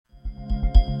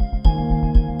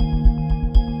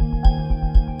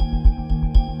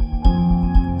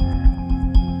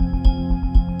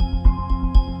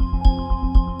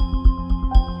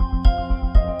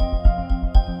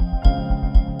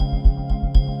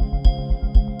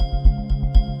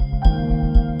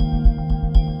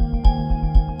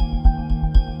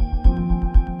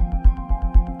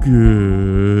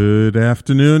Good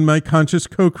afternoon, my conscious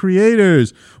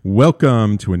co-creators.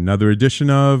 Welcome to another edition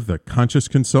of the Conscious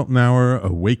Consultant Hour,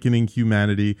 Awakening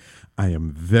Humanity. I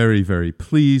am very, very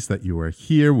pleased that you are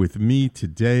here with me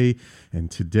today. And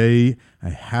today I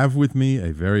have with me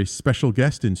a very special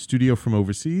guest in studio from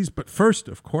overseas. But first,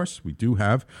 of course, we do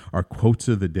have our quotes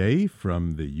of the day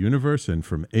from the universe and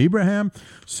from Abraham.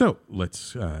 So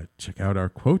let's check out our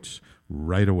quotes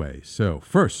right away. So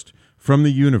first, from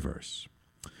the universe.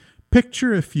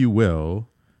 Picture, if you will,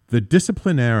 the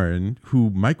disciplinarian who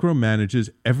micromanages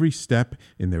every step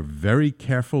in their very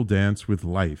careful dance with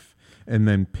life. And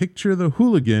then picture the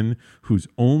hooligan whose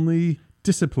only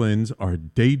disciplines are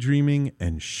daydreaming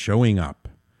and showing up.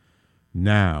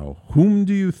 Now, whom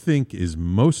do you think is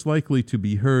most likely to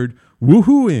be heard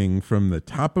woohooing from the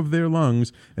top of their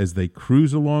lungs as they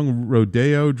cruise along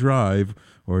Rodeo Drive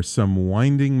or some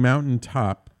winding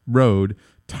mountaintop road,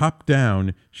 top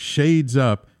down, shades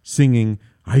up, singing,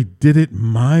 "I did it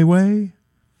my way"?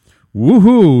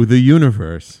 Woohoo, the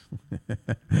universe.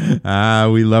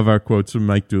 We love our quotes from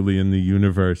Mike Dooley in the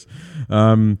universe,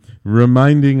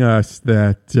 reminding us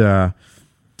that,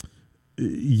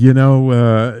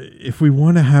 if we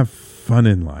want to have fun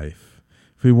in life,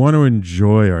 if we want to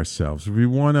enjoy ourselves, if we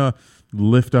want to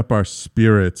lift up our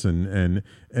spirits and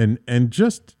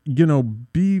just,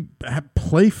 be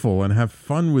playful and have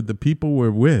fun with the people we're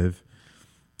with,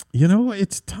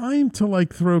 it's time to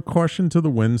throw caution to the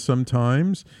wind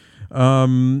sometimes,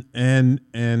 and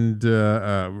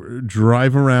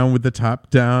drive around with the top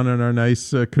down on our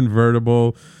nice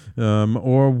convertible,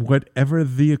 or whatever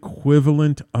the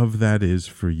equivalent of that is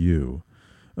for you,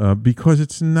 because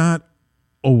it's not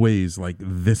always like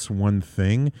this one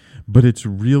thing, but it's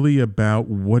really about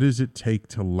what does it take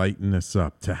to lighten us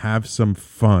up, to have some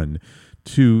fun,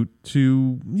 to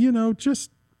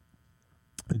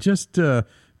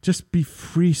just be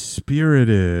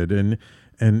free-spirited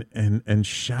and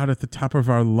shout at the top of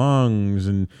our lungs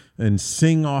and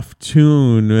sing off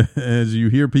tune as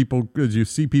you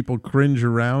see people cringe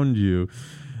around you.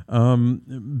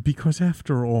 Because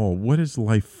after all, what is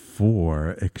life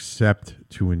for except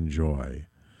to enjoy?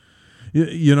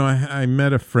 I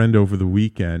met a friend over the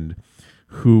weekend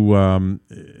who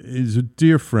is a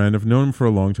dear friend. I've known him for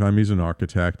a long time. He's an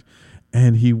architect,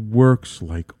 and he works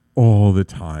all the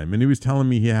time. And he was telling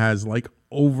me he has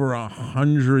over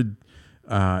 100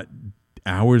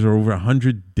 hours or over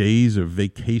 100 days of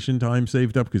vacation time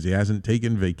saved up because he hasn't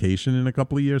taken vacation in a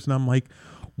couple of years. And I'm like,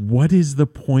 what is the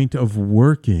point of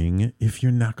working if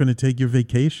you're not going to take your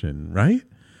vacation, right?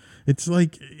 It's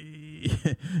like,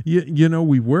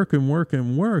 we work and work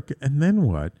and work, and then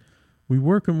what? We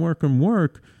work and work and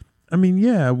work. I mean,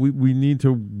 yeah, we need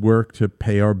to work to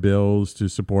pay our bills, to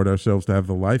support ourselves, to have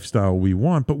the lifestyle we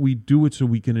want, but we do it so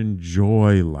we can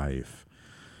enjoy life.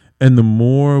 And the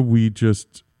more we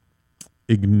just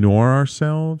ignore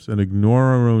ourselves and ignore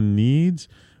our own needs,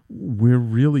 we're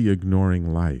really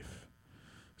ignoring life.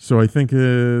 So I think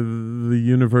the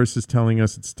universe is telling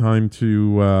us it's time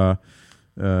to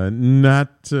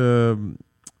not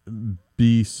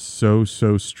be so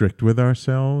strict with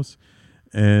ourselves,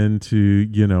 and to,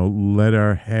 let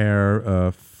our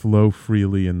hair flow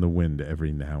freely in the wind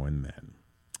every now and then.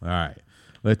 All right,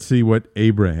 let's see what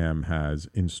Abraham has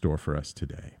in store for us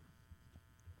today.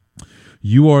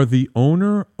 You are the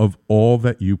owner of all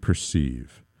that you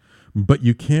perceive, but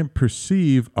you can't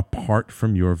perceive apart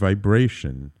from your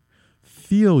vibration.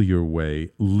 Feel your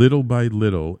way little by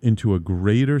little into a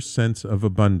greater sense of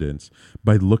abundance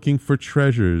by looking for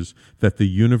treasures that the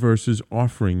universe is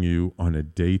offering you on a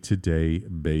day-to-day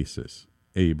basis.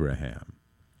 Abraham.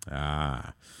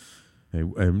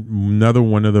 Another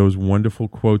one of those wonderful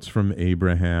quotes from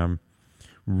Abraham.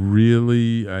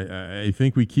 Really, I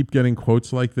think we keep getting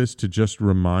quotes like this to just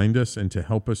remind us and to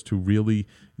help us to really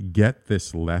get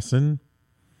this lesson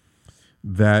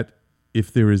that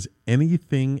if there is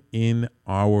anything in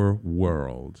our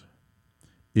world,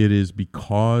 it is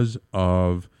because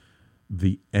of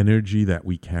the energy that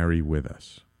we carry with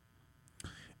us.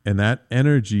 And that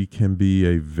energy can be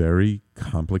a very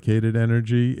complicated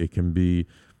energy. It can be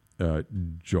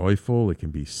joyful. It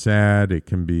can be sad. It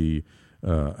can be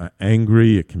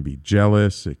angry. It can be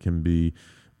jealous. It can be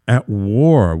at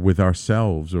war with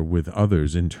ourselves or with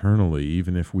others internally,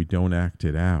 even if we don't act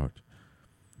it out.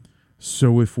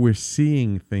 So if we're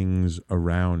seeing things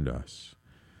around us,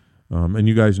 and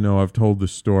you guys know I've told the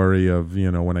story of,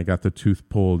 when I got the tooth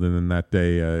pulled, and then that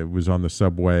day I was on the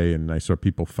subway and I saw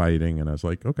people fighting, and I was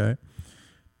like, okay,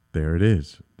 there it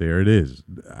is. There it is.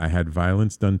 I had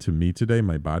violence done to me today.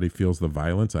 My body feels the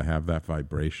violence. I have that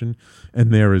vibration.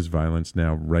 And there is violence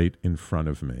now right in front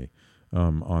of me.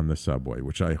 on the subway,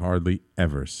 which I hardly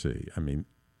ever see. I mean,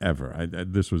 ever.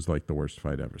 This was like the worst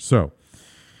fight ever. So,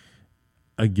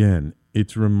 again,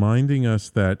 it's reminding us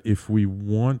that if we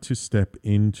want to step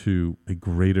into a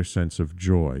greater sense of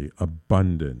joy,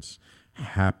 abundance,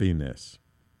 happiness,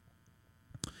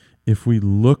 if we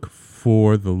look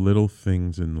for the little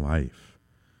things in life,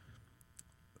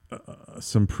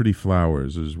 some pretty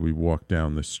flowers as we walk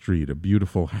down the street, a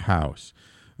beautiful house,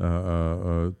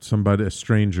 a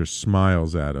stranger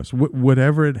smiles at us,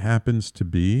 whatever it happens to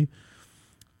be,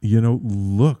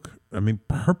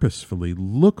 purposefully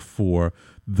look for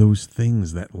those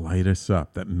things that light us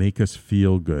up, that make us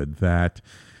feel good, that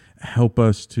help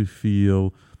us to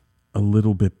feel a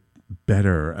little bit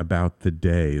better about the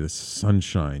day, the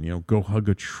sunshine, go hug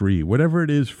a tree, whatever it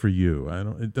is for you.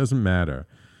 It doesn't matter.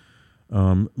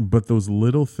 But those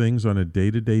little things on a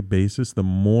day-to-day basis, the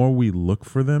more we look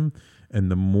for them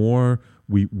and the more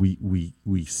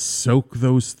we soak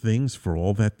those things for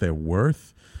all that they're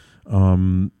worth,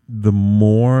 the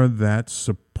more that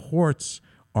supports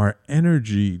our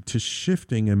energy to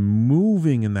shifting and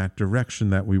moving in that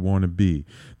direction that we want to be,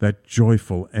 that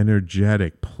joyful,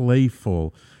 energetic,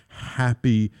 playful,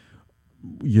 happy,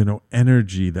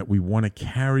 energy that we want to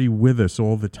carry with us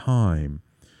all the time.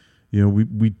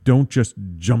 We don't just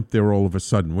jump there all of a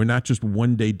sudden. We're not just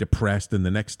one day depressed and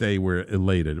the next day we're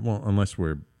elated. Well, unless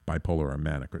we're bipolar or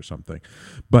manic or something.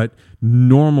 But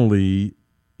normally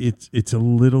it's a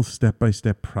little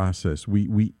step-by-step process.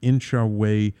 We inch our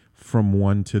way from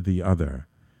one to the other.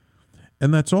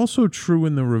 And that's also true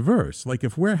in the reverse. Like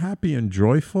if we're happy and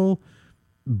joyful,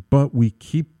 but we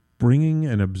keep bringing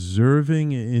and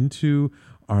observing into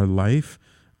our life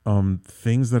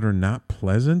things that are not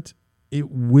pleasant,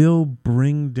 it will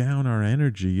bring down our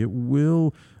energy. It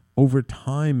will, over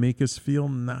time, make us feel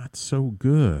not so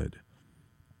good.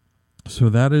 So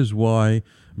that is why,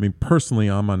 personally,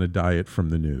 I'm on a diet from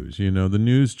the news. The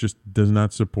news just does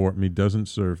not support me, doesn't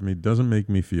serve me, doesn't make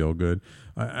me feel good.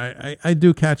 I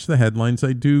do catch the headlines.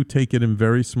 I do take it in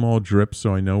very small drips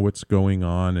so I know what's going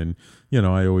on. And,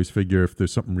 I always figure if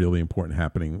there's something really important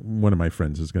happening, one of my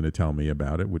friends is going to tell me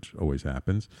about it, which always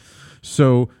happens.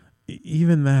 So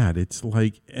even that, it's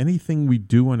like anything we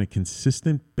do on a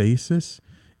consistent basis,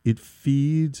 it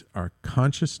feeds our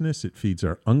consciousness, it feeds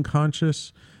our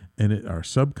unconscious, and our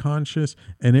subconscious,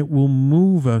 and it will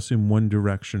move us in one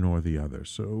direction or the other.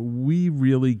 So we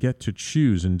really get to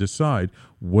choose and decide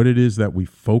what it is that we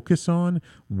focus on,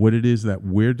 what it is that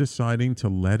we're deciding to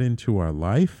let into our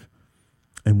life,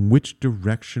 and which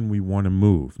direction we want to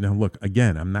move. Now, look,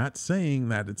 again, I'm not saying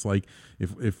that it's like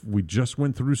if we just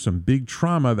went through some big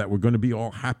trauma that we're going to be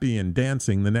all happy and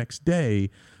dancing the next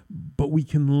day, but we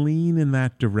can lean in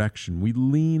that direction. We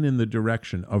lean in the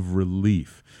direction of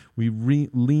relief. We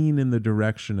lean in the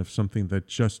direction of something that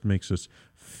just makes us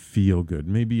feel good.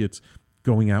 Maybe it's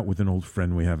going out with an old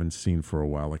friend we haven't seen for a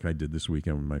while, like I did this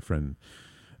weekend with my friend.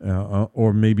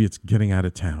 Or maybe it's getting out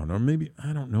of town. Or maybe,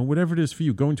 I don't know, whatever it is for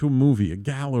you, going to a movie, a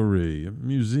gallery, a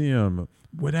museum,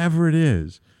 whatever it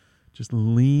is. Just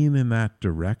lean in that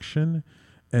direction.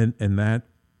 And that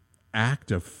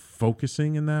act of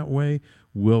focusing in that way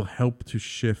will help to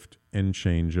shift and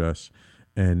change us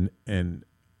and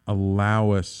allow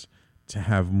us to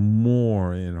have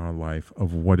more in our life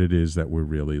of what it is that we're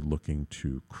really looking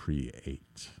to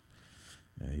create.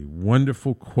 A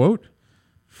wonderful quote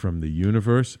from the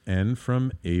universe and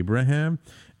from Abraham,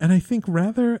 and I think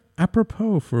rather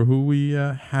apropos for who we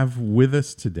have with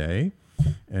us today.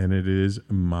 And it is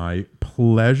my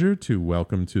pleasure to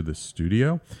welcome to the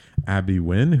studio Abby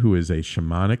Wynne, who is a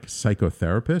shamanic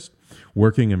psychotherapist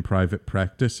working in private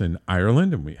practice in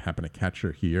Ireland, and we happen to catch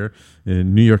her here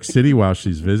in New York City while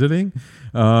she's visiting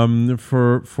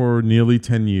for nearly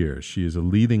 10 years. She is a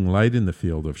leading light in the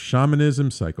field of shamanism,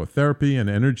 psychotherapy, and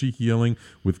energy healing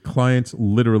with clients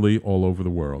literally all over the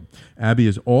world. Abby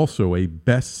is also a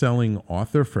best-selling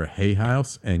author for Hay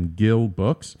House and Gill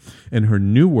Books, and her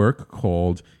new work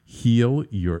called Heal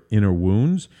Your Inner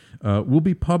Wounds will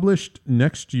be published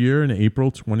next year in April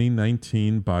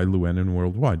 2019 by Wynne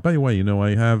Worldwide. By the way,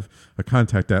 I have a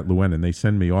contact at Wynne, and they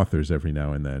send me authors every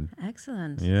now and then.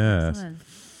 Excellent. Yes.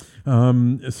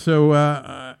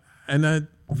 Excellent. And I'm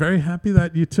very happy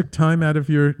that you took time out of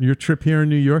your trip here in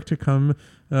New York to come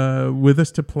with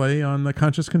us to play on the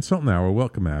Conscious Consultant Hour.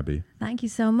 Welcome, Abby. Thank you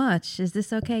so much. Is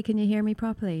this okay? Can you hear me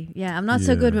properly? Yeah, I'm not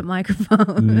so good with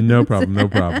microphone. No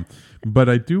problem. But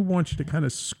I do want you to kind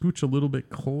of scooch a little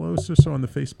bit closer so on the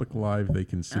Facebook Live they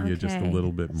can see you just a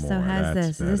little bit more. So how's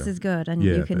this? Better. This is good. And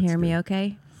you can hear me good.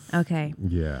 okay? Okay.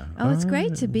 Yeah. Oh, it's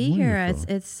great to be wonderful.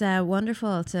 here. It's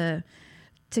wonderful to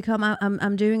to come out.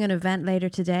 I'm doing an event later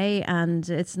today, and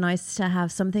it's nice to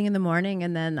have something in the morning,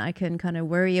 and then I can kind of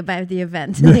worry about the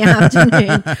event in the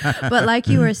afternoon. But like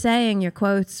you were saying, your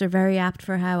quotes are very apt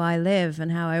for how I live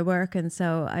and how I work, and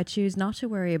so I choose not to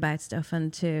worry about stuff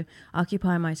and to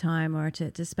occupy my time, or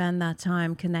to spend that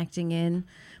time connecting in,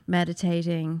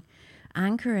 meditating,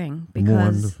 anchoring,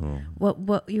 because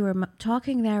what you were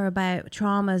talking there about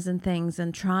traumas and things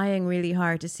and trying really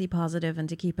hard to see positive and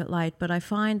to keep it light, but I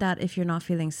find that if you're not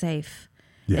feeling safe,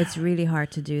 it's really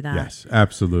hard to do that. Yes,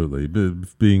 absolutely.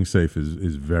 Being safe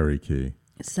is very key.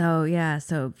 So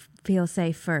so feel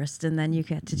safe first, and then you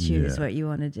get to choose what you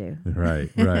want to do. Right.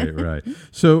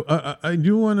 So I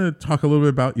do want to talk a little bit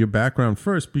about your background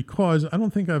first, because I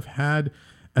don't think I've had.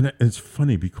 And it's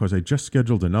funny because I just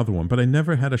scheduled another one, but I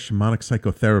never had a shamanic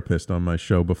psychotherapist on my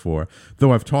show before.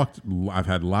 Though I've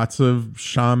had lots of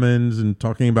shamans and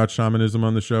talking about shamanism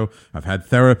on the show. I've had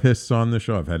therapists on the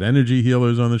show. I've had energy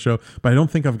healers on the show, but I don't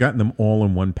think I've gotten them all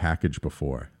in one package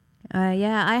before. I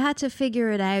had to figure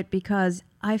it out because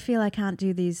I feel I can't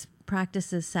do these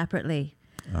practices separately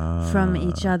from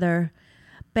each other.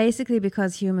 Basically,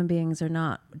 because human beings are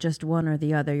not just one or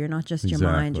the other. You're not just your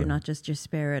mind, you're not just your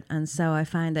spirit. And so I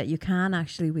find that you can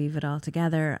actually weave it all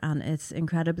together, and it's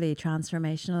incredibly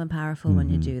transformational and powerful when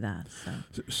you do that.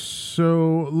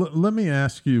 So let me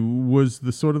ask you, was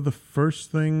the sort of the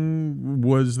first thing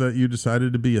was that you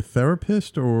decided to be a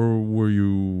therapist, or were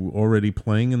you already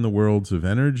playing in the worlds of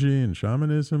energy and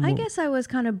shamanism? I guess I was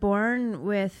kind of born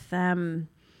with an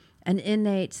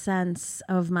innate sense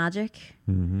of magic.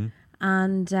 Mm-hmm.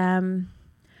 And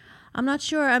I'm not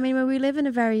sure. I mean, we live in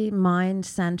a very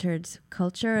mind-centered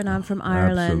culture, and I'm from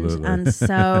Ireland. Absolutely. And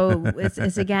so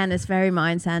it's very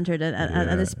mind-centered.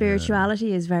 And the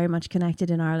spirituality is very much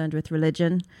connected in Ireland with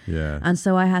religion. Yeah. And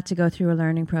so I had to go through a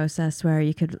learning process where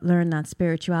you could learn that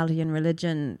spirituality and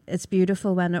religion, it's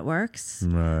beautiful when it works,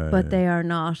 but they are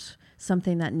not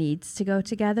something that needs to go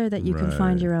together, that you can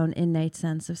find your own innate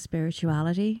sense of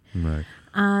spirituality. Right.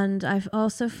 And I've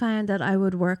also found that I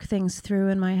would work things through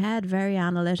in my head, very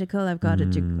analytical. I've got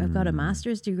a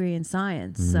master's degree in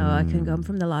science, so I can come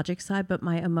from the logic side, but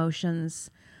my emotions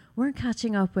weren't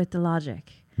catching up with the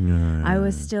logic. I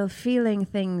was still feeling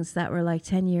things that were like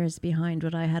 10 years behind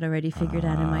what I had already figured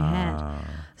out in my head.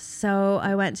 So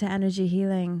I went to energy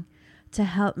healing to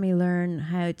help me learn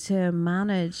how to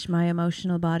manage my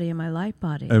emotional body and my light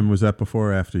body. And was that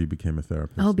before or after you became a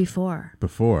therapist? Oh, before.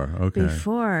 Before, okay.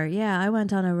 Before, yeah. I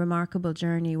went on a remarkable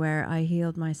journey where I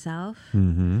healed myself.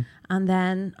 Mm-hmm. And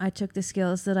then I took the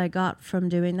skills that I got from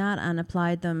doing that and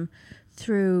applied them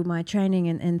through my training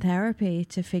in therapy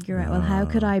to figure out, well, how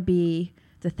could I be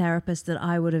the therapist that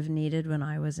I would have needed when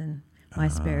I was in my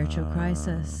spiritual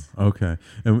crisis. Okay.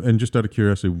 And just out of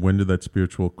curiosity, when did that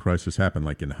spiritual crisis happen?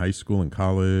 Like in high school and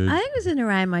college? I think it was in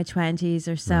around my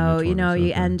 20s or so. You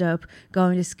end up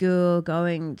going to school,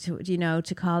 going to,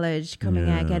 to college, coming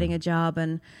out, getting a job,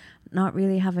 and not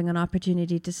really having an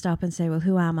opportunity to stop and say, well,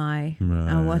 who am I?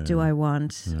 And what do I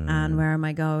want? And where am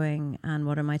I going? And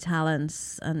what are my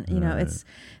talents? And, it's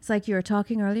like you were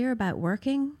talking earlier about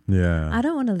working. Yeah. I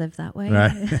don't want to live that way.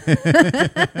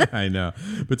 Right. I know.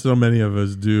 But so many of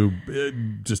us do,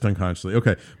 just unconsciously.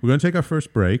 Okay. We're going to take our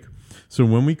first break. So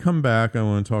when we come back, I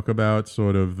want to talk about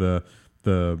sort of the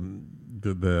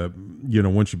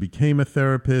once you became a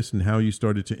therapist and how you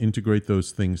started to integrate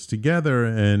those things together,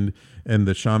 and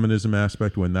the shamanism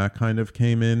aspect when that kind of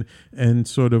came in, and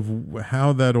sort of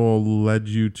how that all led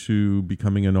you to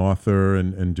becoming an author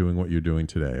and doing what you're doing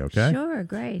today. Okay? Sure,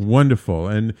 great. Wonderful.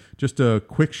 And just a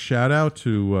quick shout out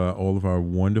to all of our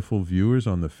wonderful viewers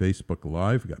on the Facebook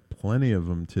Live. We've got plenty of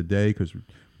them today because we're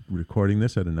recording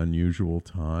this at an unusual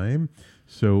time.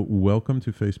 So welcome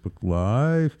to Facebook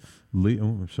Live. Lee,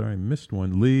 I missed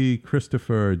one. Lee,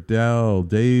 Christopher, Dell,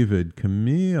 David,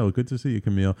 Camille. Good to see you,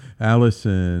 Camille.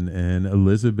 Allison and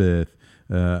Elizabeth,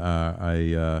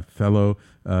 a fellow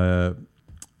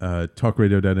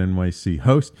talkradio.nyc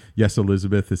host. Yes,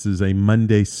 Elizabeth, this is a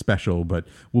Monday special, but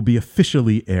will be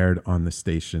officially aired on the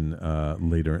station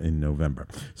later in November.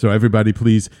 So everybody,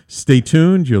 please stay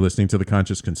tuned. You're listening to the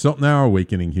Conscious Consultant Hour,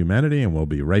 Awakening Humanity, and we'll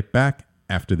be right back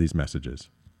after these messages.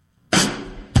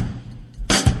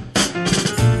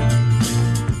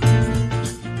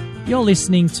 You're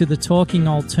listening to the Talking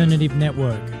Alternative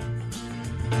Network.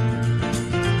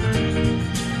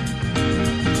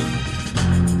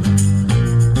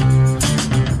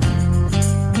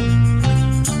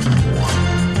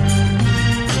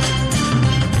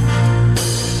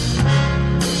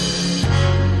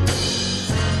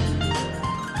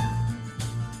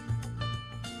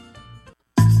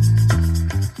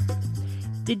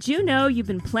 Did you know you've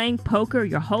been playing poker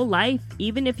your whole life,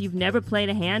 even if you've never played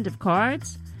a hand of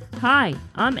cards? Hi,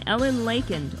 I'm Ellen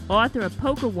Lakend, author of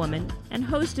Poker Woman and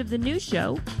host of the new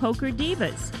show, Poker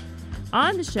Divas.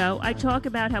 On the show, I talk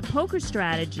about how poker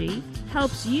strategy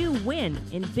helps you win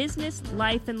in business,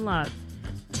 life, and love.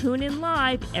 Tune in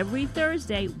live every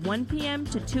Thursday, 1 p.m.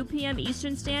 to 2 p.m.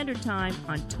 Eastern Standard Time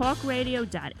on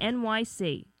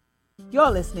talkradio.nyc. You're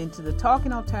listening to the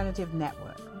Talking Alternative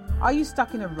Network. Are you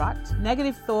stuck in a rut?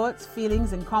 Negative thoughts,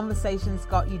 feelings, and conversations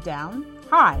got you down?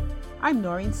 Hi, I'm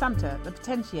Noreen Sumter, the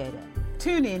Potentiator.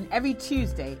 Tune in every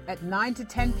Tuesday at 9 to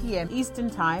 10 p.m. Eastern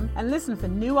Time and listen for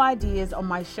new ideas on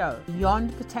my show,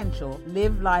 Beyond Potential,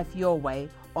 Live Life Your Way,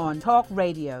 on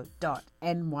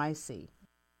talkradio.nyc.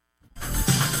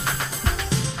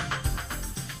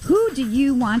 Who do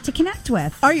you want to connect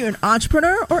with? Are you an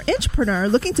entrepreneur or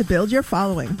intrapreneur looking to build your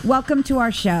following? Welcome to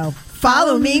our show.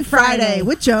 Follow Me Friday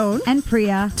with Joan and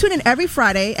Priya. Tune in every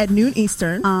Friday at noon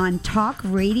Eastern on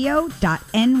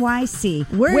talkradio.nyc.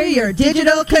 We're your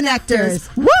digital connectors.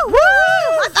 Woo woo!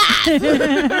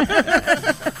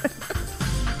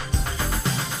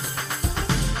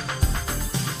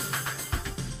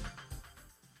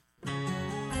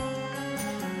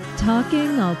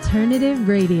 Talking Alternative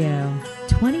Radio,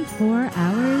 24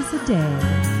 hours a day.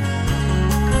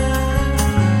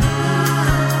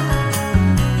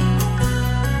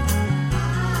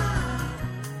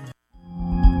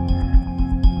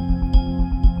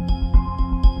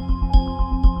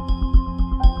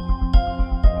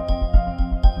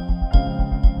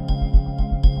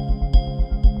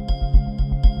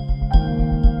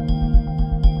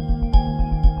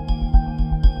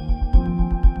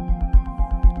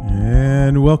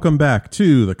 And welcome back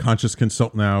to the Conscious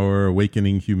Consultant Hour,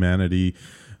 Awakening Humanity.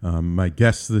 My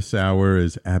guest this hour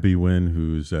is Abby Wynne,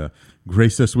 who's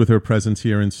graced us with her presence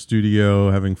here in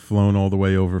studio, having flown all the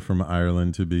way over from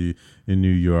Ireland to be in New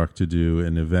York to do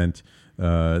an event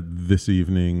this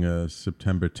evening,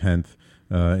 September 10th,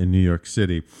 in New York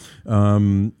City.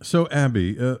 So,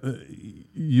 Abby,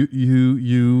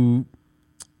 you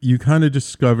kind of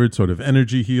discovered sort of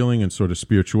energy healing and sort of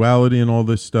spirituality and all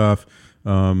this stuff.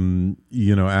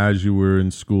 As you were in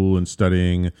school and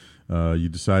studying, you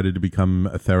decided to become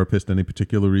a therapist. Any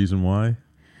particular reason why?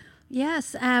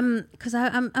 Yes, because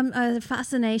I'm a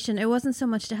fascination. It wasn't so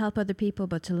much to help other people,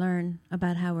 but to learn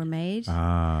about how we're made.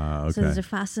 Ah, okay. So there's a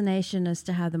fascination as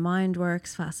to how the mind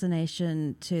works,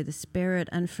 fascination to the spirit.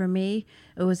 And for me,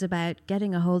 it was about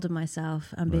getting a hold of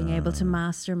myself and being able to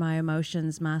master my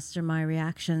emotions, master my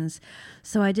reactions.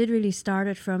 So I did really start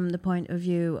it from the point of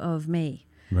view of me.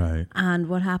 Right. And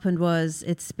what happened was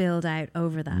it spilled out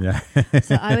over that. Yeah.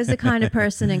 So I was the kind of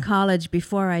person in college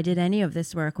before I did any of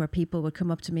this work where people would come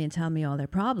up to me and tell me all their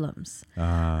problems.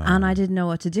 And I didn't know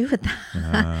what to do with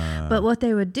that. But what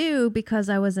they would do, because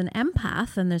I was an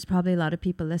empath, and there's probably a lot of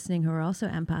people listening who are also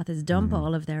empath, is dump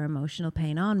all of their emotional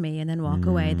pain on me and then walk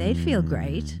away. They'd feel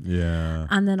great. Yeah.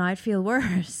 And then I'd feel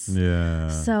worse. Yeah.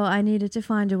 So I needed to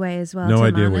find a way as well no to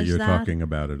idea manage what you're that. talking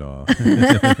about at all.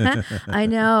 I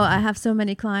know. I have so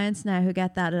many clients now who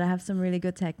get that, and I have some really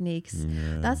good techniques.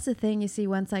 Yeah. That's the thing, you see,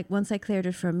 once I cleared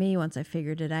it for me, once I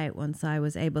figured it out, once I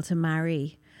was able to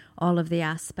marry all of the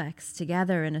aspects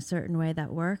together in a certain way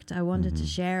that worked, I wanted to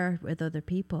share with other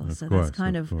people. Of so course, that's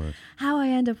kind of how I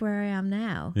end up where I am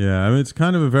now. Yeah, I mean, it's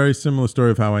kind of a very similar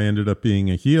story of how I ended up being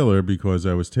a healer, because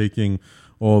I was taking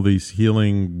all these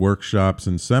healing workshops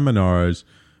and seminars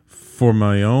for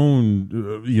my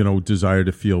own, desire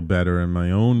to feel better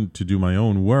and to do my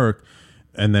own work.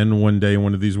 And then one day, in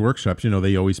one of these workshops,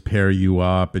 they always pair you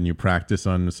up and you practice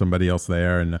on somebody else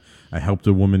there. And I helped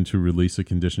a woman to release a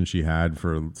condition she had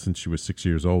since she was 6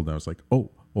 years old. And I was like,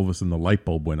 oh, all of a sudden the light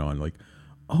bulb went on. Like,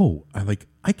 oh, I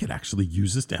could actually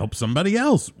use this to help somebody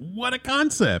else. What a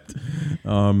concept.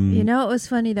 What was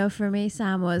funny though for me,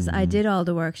 Sam, was I did all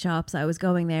the workshops. I was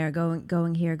going there,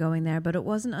 going here, going there. But it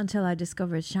wasn't until I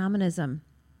discovered shamanism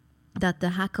that the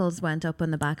hackles went up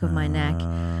on the back of my neck,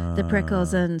 the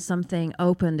prickles, and something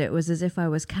opened. It was as if I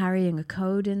was carrying a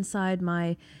code inside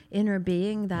my inner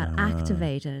being that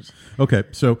activated. Okay,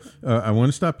 so I want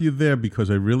to stop you there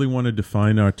because I really want to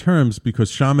define our terms,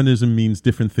 because shamanism means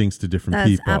different things to different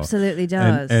people. Absolutely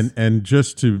does. And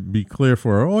just to be clear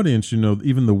for our audience,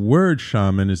 even the word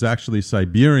shaman is actually a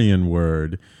Siberian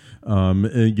word.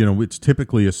 It's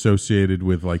typically associated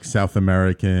with like South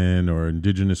American or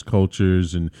indigenous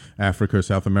cultures in Africa,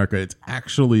 South America. It's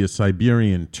actually a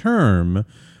Siberian term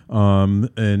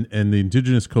and the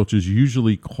indigenous cultures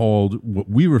usually called what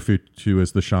we refer to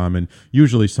as the shaman,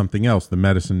 usually something else, the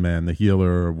medicine man, the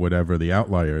healer, or whatever, the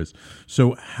outliers.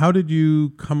 So how did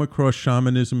you come across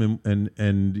shamanism,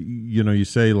 and you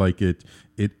say like it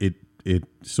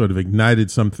sort of ignited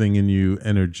something in you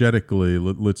energetically?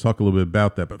 Let's talk a little bit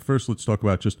about that. But first, let's talk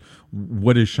about just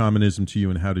what is shamanism to you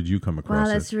and how did you come across it?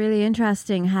 Well, it's really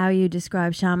interesting how you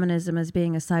describe shamanism as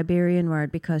being a Siberian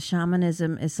word, because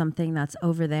shamanism is something that's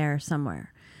over there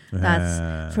somewhere.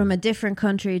 That's from a different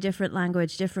country, different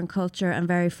language, different culture, and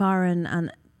very foreign.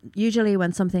 And usually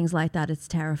when something's like that, it's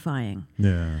terrifying.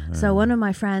 So one of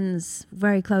my friends,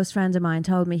 very close friends of mine,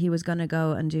 told me he was going to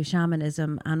go and do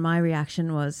shamanism, and my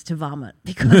reaction was to vomit,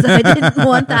 because I didn't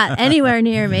want that anywhere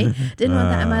near me. Didn't want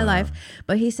that in my life.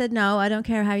 But he said, no, I don't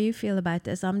care how you feel about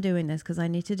this. I'm doing this because I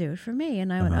need to do it for me.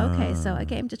 And I went, okay. So I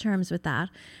came to terms with that.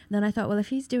 And then I thought, well, if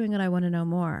he's doing it, I want to know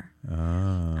more.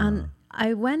 And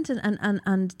I went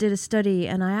and did a study,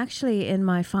 and I actually, in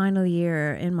my final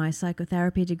year in my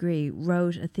psychotherapy degree,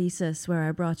 wrote a thesis where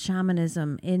I brought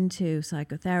shamanism into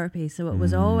psychotherapy. So it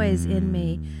was always in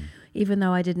me, even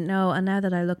though I didn't know. And now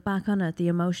that I look back on it, the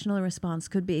emotional response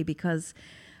could be because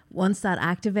once that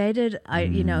activated,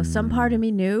 some part of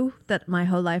me knew that my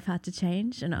whole life had to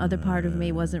change, and other part of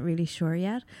me wasn't really sure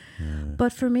yet.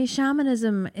 But for me,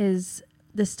 shamanism is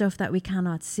the stuff that we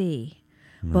cannot see,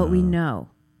 but we know.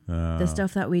 The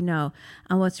stuff that we know.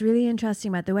 And what's really interesting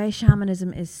about the way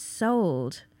shamanism is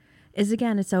sold is,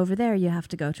 again, it's over there. You have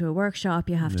to go to a workshop,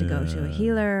 you have to go to a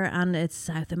healer, and it's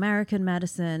South American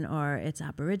medicine, or it's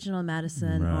Aboriginal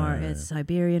medicine, or it's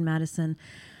Siberian medicine.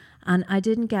 And I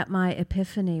didn't get my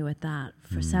epiphany with that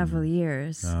for several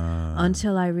years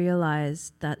until I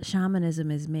realized that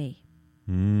shamanism is me.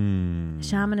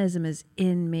 Shamanism is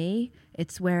in me.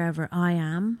 It's wherever I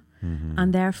am,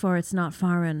 and therefore it's not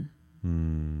foreign.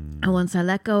 And once I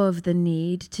let go of the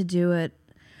need to do it,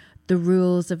 the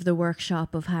rules of the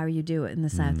workshop of how you do it in the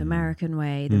South American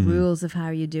way, the rules of how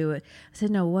you do it, I said,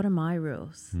 no, what are my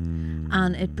rules?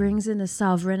 And it brings in a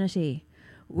sovereignty,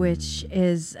 which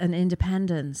is an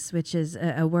independence, which is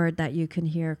a word that you can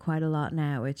hear quite a lot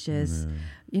now, which is,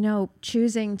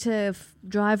 choosing to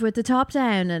drive with the top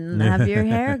down and have your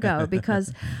hair go.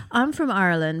 Because I'm from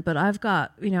Ireland, but I've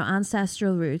got,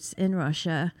 ancestral roots in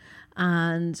Russia.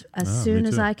 And as soon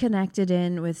as I connected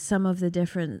in with some of the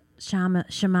different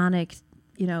shamanic,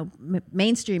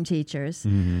 mainstream teachers,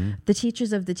 the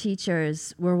teachers of the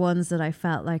teachers were ones that I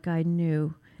felt like I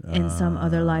knew in some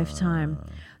other lifetime.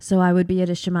 So I would be at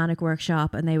a shamanic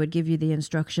workshop, and they would give you the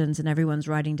instructions, and everyone's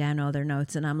writing down all their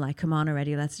notes, and I'm like, come on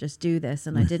already, let's just do this.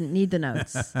 And I didn't need the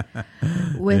notes,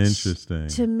 which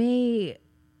to me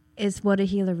is what a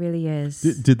healer really is.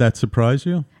 Did that surprise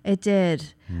you? It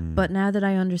did. But now that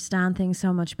I understand things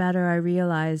so much better, I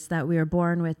realize that we are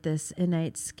born with this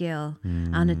innate skill,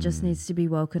 and it just needs to be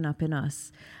woken up in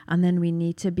us. And then we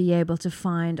need to be able to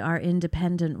find our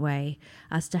independent way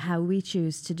as to how we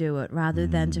choose to do it, rather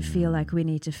than to feel like we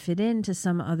need to fit into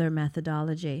some other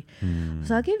methodology.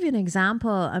 So I'll give you an example.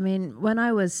 I mean, when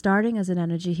I was starting as an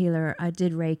energy healer, I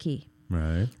did Reiki.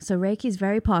 Right. So Reiki is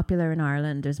very popular in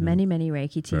Ireland. There's many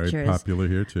Reiki teachers. Very popular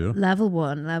here too. Level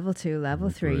 1, level 2, level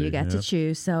 3. You get to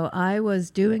choose. So I was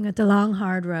doing it the long,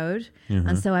 hard road.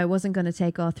 And so I wasn't going to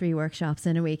take all 3 workshops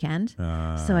in a weekend.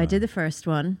 So I did the first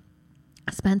one.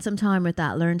 I spent some time with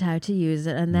that, learned how to use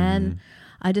it. And then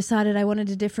I decided I wanted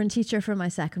a different teacher for my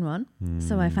second one.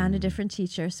 So I found a different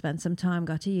teacher, spent some time,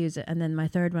 got to use it. And then my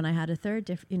third one, I had another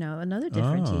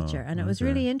different teacher. And it was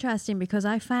really interesting, because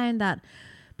I found that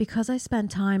because I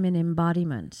spent time in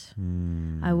embodiment,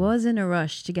 I was in a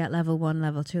rush to get level 1,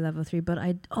 level 2, level 3, but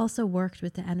I also worked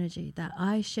with the energy that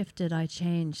I shifted, I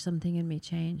changed, something in me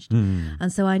changed.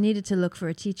 And so I needed to look for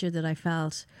a teacher that I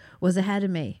felt was ahead of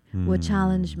me, would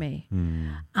challenge me.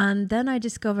 And then I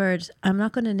discovered, I'm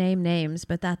not going to name names,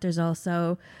 but that there's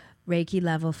also Reiki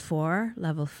level 4,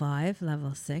 level 5,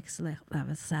 level 6,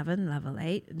 level 7, level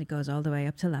 8, and it goes all the way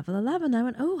up to level 11. I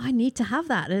went, I need to have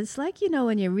that. And it's like,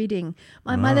 when you're reading,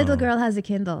 my little girl has a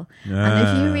Kindle. And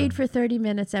if you read for 30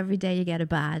 minutes every day, you get a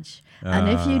badge. And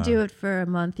if you do it for a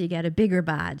month, you get a bigger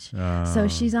badge. So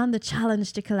she's on the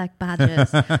challenge to collect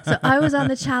badges. So I was on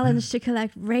the challenge to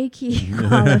collect Reiki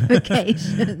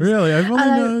qualifications. Really? I've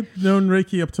only known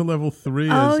Reiki up to level 3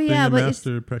 as being a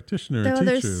master practitioner or teacher.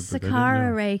 There's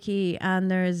Sakara Reiki, Reiki, and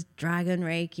there's Dragon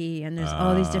Reiki, and there's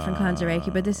all these different kinds of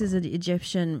Reiki, but this is an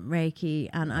Egyptian Reiki,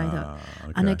 and I thought,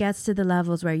 and it gets to the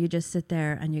levels where you just sit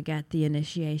there and you get the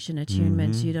initiation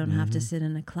attunement, so you don't have to sit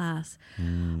in a class.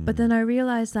 But then I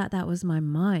realized that that was my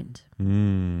mind.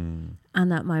 And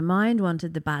that my mind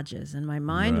wanted the badges, and my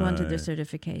mind wanted the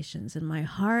certifications, and my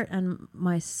heart and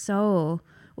my soul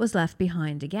was left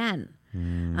behind again.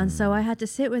 And so I had to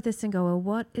sit with this and go, well,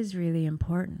 what is really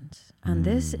important? And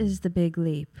this is the big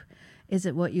leap. Is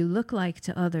it what you look like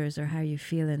to others or how you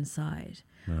feel inside?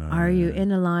 Are you in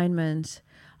alignment?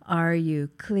 Are you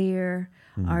clear?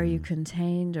 Are you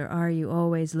contained? Or are you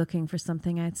always looking for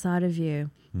something outside of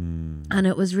you? And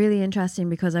it was really interesting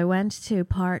because I went to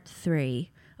part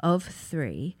 3 of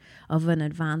an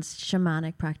advanced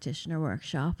shamanic practitioner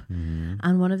workshop.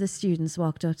 And one of the students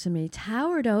walked up to me,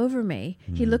 towered over me.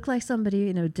 He looked like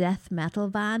somebody, death metal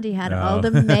band. He had all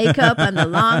the makeup and the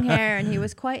long hair, and he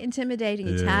was quite intimidating.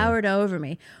 He towered over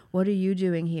me. What are you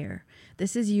doing here?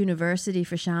 This is university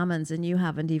for shamans, and you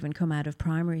haven't even come out of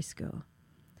primary school.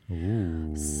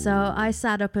 Ooh. So I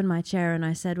sat up in my chair and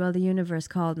I said, well, the universe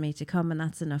called me to come, and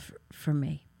that's enough for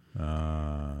me.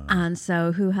 And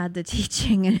so who had the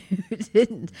teaching and who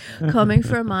didn't, coming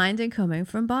from mind and coming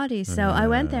from body. So I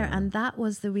went there, and that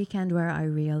was the weekend where I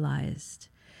realized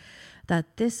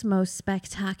that this most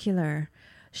spectacular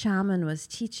shaman was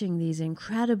teaching these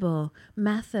incredible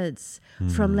methods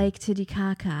from Lake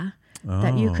Titicaca,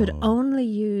 that you could only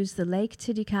use the Lake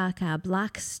Titicaca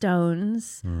black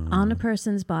stones on a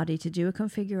person's body to do a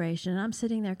configuration. And I'm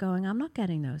sitting there going, I'm not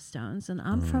getting those stones. And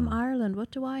I'm from Ireland.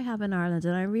 What do I have in Ireland?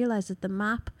 And I realized that the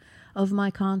map of my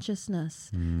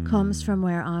consciousness comes from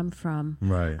where I'm from.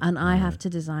 Right. And I have to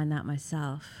design that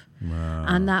myself. Wow.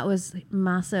 And that was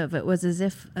massive. It was as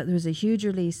if there was a huge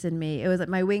release in me. It was like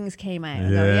my wings came out. I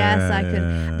go, yes, I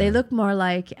could. They look more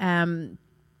like...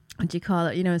 what do you call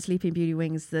it? In Sleeping Beauty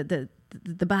wings, the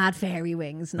bad fairy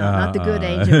wings, not the good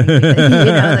angel wings.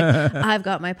 Like I've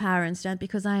got my power and strength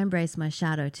because I embrace my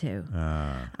shadow too.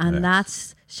 And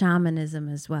that's shamanism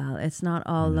as well. It's not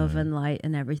all love and light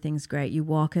and everything's great. You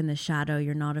walk in the shadow,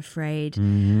 you're not afraid.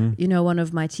 One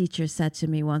of my teachers said to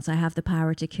me once, I have the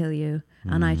power to kill you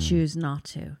and I choose not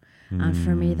to. And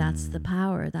for me, that's the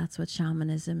power. That's what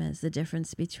shamanism is. The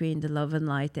difference between the love and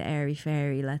light, the airy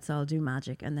fairy, let's all do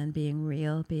magic, and then being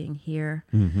real, being here.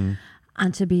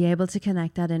 And to be able to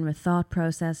connect that in with thought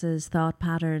processes, thought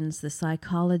patterns, the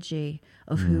psychology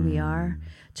of who we are,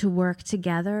 to work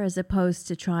together as opposed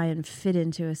to try and fit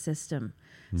into a system.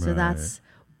 So that's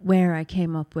where I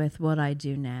came up with what I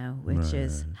do now, which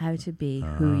is how to be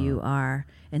who you are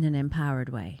in an empowered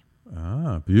way.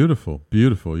 Beautiful,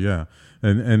 yeah.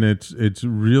 And it's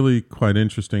really quite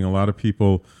interesting. A lot of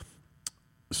people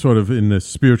sort of in the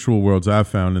spiritual worlds I've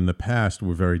found in the past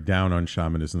were very down on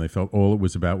shamanism. They felt all it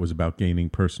was about gaining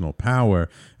personal power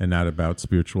and not about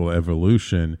spiritual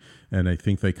evolution. And I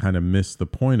think they kind of missed the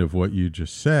point of what you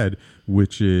just said,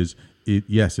 which is it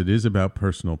is about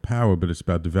personal power, but it's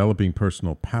about developing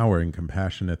personal power and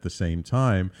compassion at the same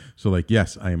time. So like,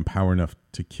 yes, I am power enough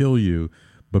to kill you,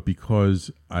 but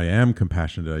because I am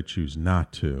compassionate, I choose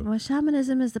not to. Well,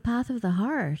 shamanism is the path of the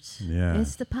heart. Yeah.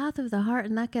 It's the path of the heart,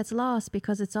 and that gets lost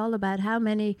because it's all about how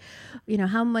many,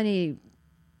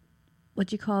 what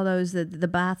do you call those, the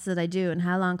baths that I do, and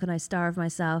how long can I starve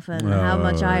myself, and how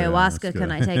much ayahuasca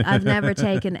can I take. I've never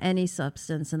taken any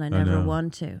substance, and I never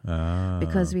want to,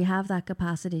 because we have that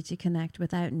capacity to connect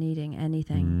without needing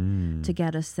anything to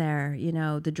get us there.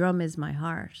 The drum is my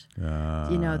heart.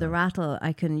 The rattle,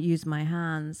 I can use my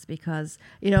hands because,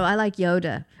 I like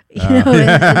Yoda. In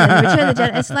Return of the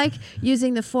Jedi, it's like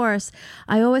using the Force.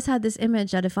 I always had this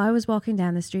image that if I was walking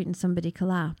down the street and somebody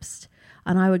collapsed,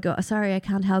 and I would go, sorry, I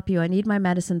can't help you. I need my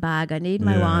medicine bag. I need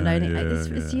my wand.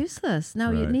 It's useless.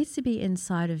 No, it needs to be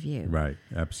inside of you. Right,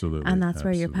 absolutely. And that's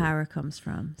where your power comes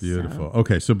from. Beautiful. So.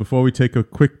 Okay, so before we take a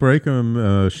quick break,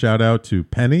 shout out to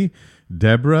Penny,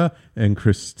 Deborah, and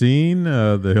Christine.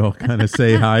 They all kind of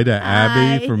say hi to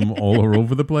Abby from all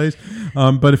over the place.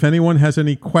 But if anyone has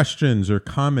any questions or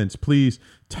comments, please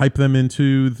type them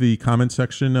into the comment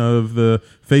section of the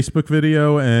Facebook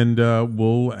video, and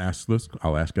I'll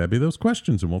ask Abby those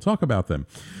questions, and we'll talk about them.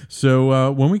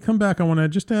 So when we come back, I want to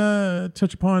just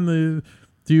touch upon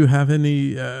do you have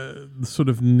any sort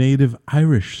of native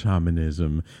Irish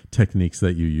shamanism techniques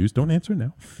that you use? Don't answer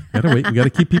now. Gotta wait. We got to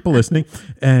keep people listening,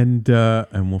 and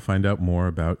we'll find out more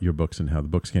about your books and how the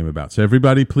books came about. So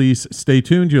everybody, please stay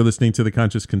tuned. You're listening to the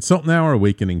Conscious Consultant Hour,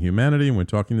 Awakening Humanity, and we're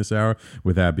talking this hour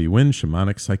with Abby Wynne,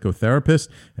 shamanic psychotherapist,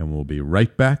 and we'll be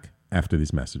right back after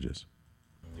these messages.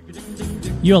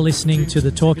 You're listening to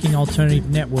the Talking Alternative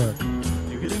Network.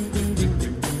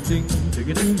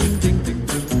 Are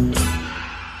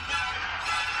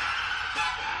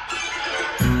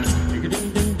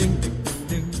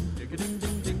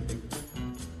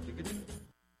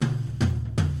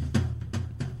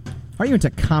you into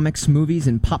comics, movies,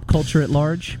 and pop culture at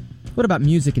large? What about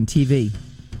music and TV?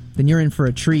 Then you're in for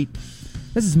a treat.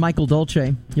 This is Michael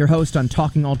Dolce, your host on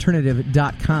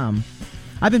TalkingAlternative.com.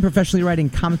 I've been professionally writing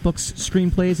comic books,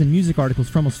 screenplays, and music articles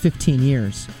for almost 15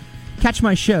 years. Catch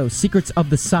my show, Secrets of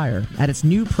the Sire, at its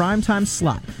new primetime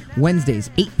slot,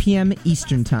 Wednesdays, 8 p.m.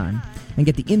 Eastern Time, and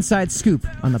get the inside scoop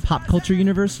on the pop culture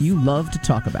universe you love to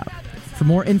talk about. For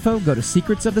more info, go to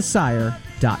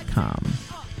secretsofthesire.com.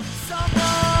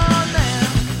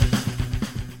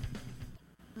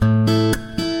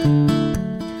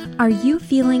 Are you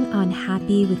feeling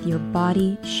unhappy with your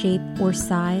body, shape, or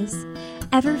size?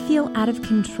 Ever feel out of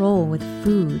control with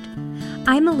food?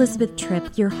 I'm Elizabeth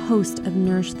Tripp, your host of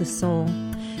Nourish the Soul.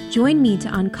 Join me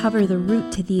to uncover the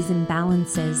root to these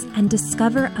imbalances and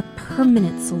discover a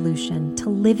permanent solution to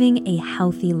living a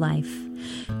healthy life.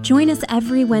 Join us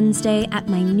every Wednesday at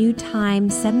my new time,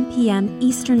 7 p.m.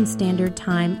 Eastern Standard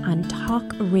Time on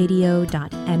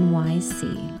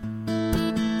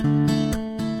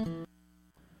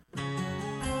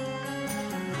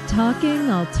talkradio.nyc.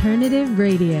 Talking Alternative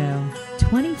Radio,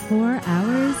 24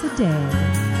 hours a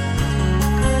day.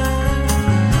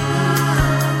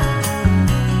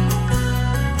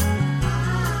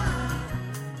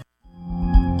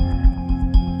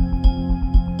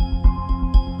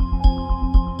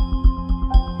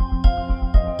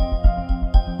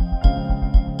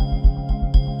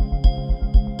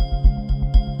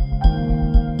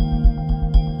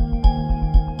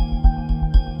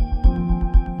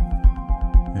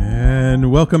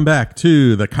 Welcome back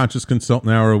to the Conscious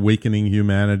Consultant Hour, Awakening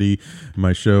Humanity.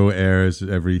 My show airs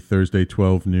every Thursday,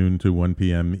 12 noon to 1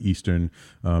 p.m. Eastern.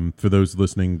 For those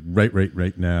listening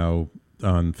right now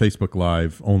on Facebook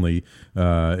Live only,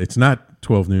 it's not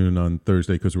 12 noon on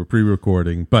Thursday because we're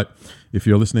pre-recording, but if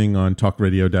you're listening on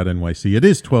talkradio.nyc, it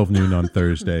is 12 noon on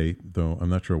Thursday, though I'm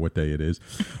not sure what day it is.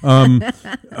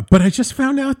 But I just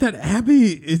found out that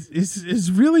Abby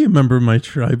is really a member of my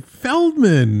tribe.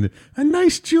 Feldman, a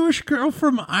nice Jewish girl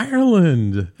from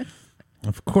Ireland.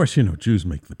 Of course, Jews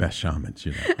make the best shamans,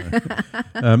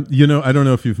 I don't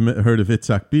know if you've heard of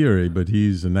Itzhak Beery, but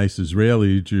he's a nice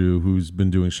Israeli Jew who's been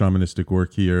doing shamanistic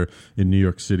work here in New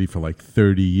York City for like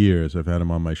 30 years. I've had him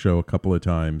on my show a couple of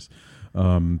times.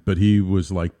 But he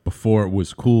was like, before it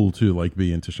was cool to like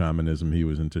be into shamanism, he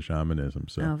was into shamanism.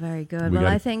 So oh, very good. Well,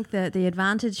 I think that the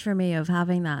advantage for me of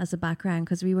having that as a background,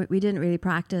 because we didn't really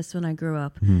practice when I grew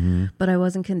up, but I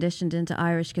wasn't conditioned into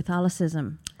Irish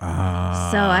Catholicism. So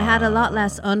I had a lot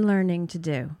less unlearning to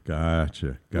do.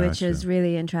 Gotcha. Which is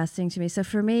really interesting to me. So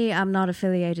for me, I'm not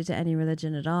affiliated to any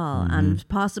religion at all. And it's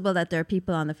possible that there are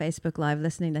people on the Facebook Live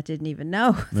listening that didn't even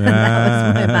know that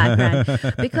was my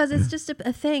background. Because it's just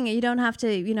a thing. You don't have to,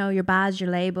 your badge, your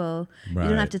label. Right. You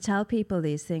don't have to tell people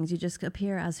these things. You just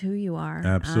appear as who you are.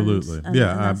 Absolutely. And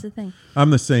that's the thing.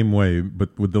 I'm the same way,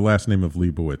 but with the last name of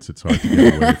Leibowitz, it's hard to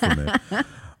get away from it.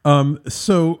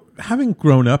 So having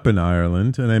grown up in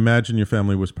Ireland, and I imagine your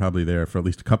family was probably there for at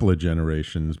least a couple of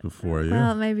generations before you.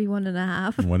 Well, maybe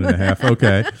 1.5. 1.5,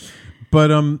 okay. But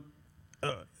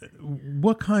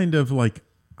what kind of like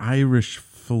Irish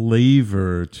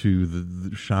flavor to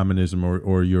the shamanism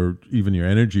or your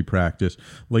energy practice?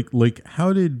 Like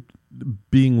how did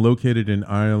being located in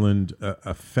Ireland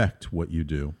affect what you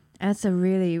do? That's a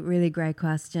really, really great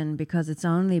question, because it's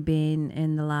only been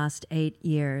in the last 8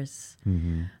 years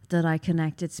that I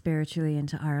connected spiritually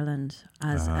into Ireland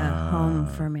as a home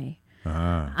for me.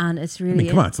 And it's really...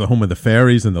 come on, it's the home of the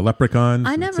fairies and the leprechauns.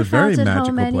 I never felt at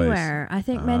home anywhere. I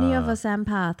think many of us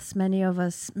empaths, many of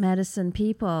us medicine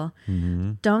people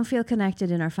don't feel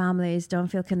connected in our families, don't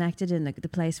feel connected in the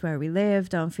place where we live,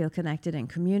 don't feel connected in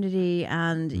community.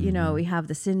 And, we have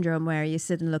the syndrome where you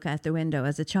sit and look out the window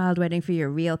as a child waiting for your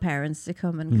real parents to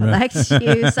come and collect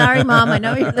you. Sorry, Mom, I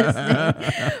know you're listening.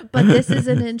 But this is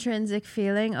an intrinsic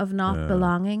feeling of not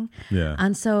belonging. Yeah.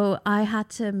 And so I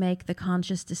had to make the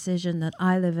conscious decision that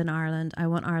I live in Ireland. I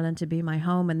want Ireland to be my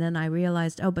home. And then I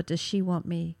realized, but does she want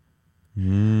me?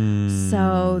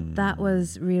 So that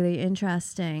was really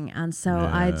interesting. And so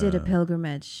I did a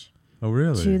pilgrimage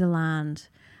to the land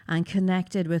and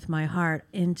connected with my heart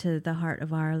into the heart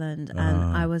of Ireland.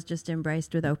 And I was just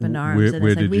embraced with open arms. And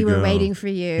I said, we were waiting for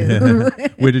you. Yeah.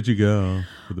 Where did you go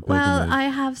for the pilgrimage? Well, I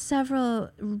have several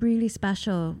really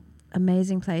special,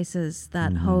 amazing places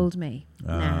that hold me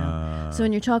now. So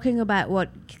when you're talking about what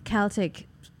Celtic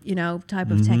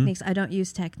type of techniques. I don't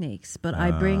use techniques, but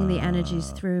I bring the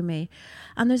energies through me.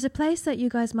 And there's a place that you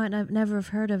guys might never have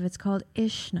heard of. It's called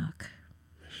Ishnuk.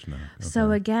 Okay.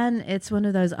 So again, it's one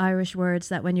of those Irish words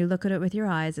that when you look at it with your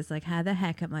eyes, it's like, how the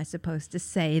heck am I supposed to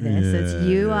say this? It's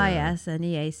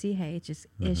Uisneachch. It's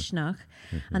Ishnuk.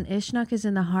 And Ishnuk is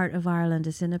in the heart of Ireland.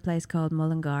 It's in a place called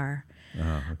Mullingar.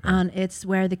 And it's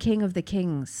where the king of the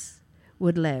kings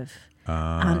would live.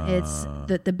 And it's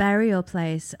the burial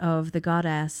place of the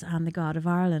goddess and the god of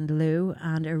Ireland, Lu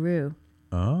and Eru.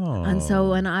 And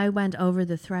so when I went over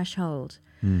the threshold,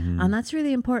 and that's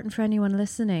really important for anyone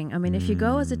listening. I mean, if you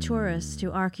go as a tourist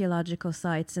to archaeological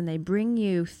sites and they bring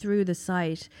you through the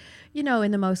site,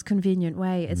 in the most convenient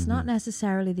way, it's not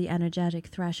necessarily the energetic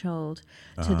threshold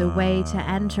to the way to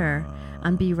enter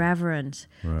and be reverent.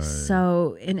 Right.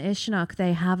 So in Ishnuk,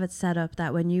 they have it set up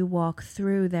that when you walk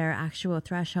through their actual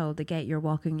threshold, the gate, you're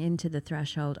walking into the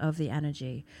threshold of the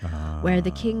energy, where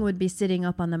the king would be sitting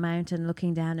up on the mountain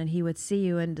looking down, and he would see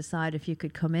you and decide if you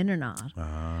could come in or not.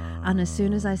 And as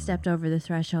soon as I stepped over the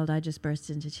threshold, I just burst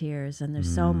into tears, and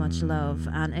there's so much love.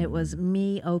 And it was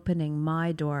me opening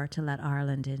my door to let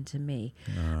Ireland into me.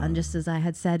 And just as I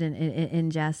had said in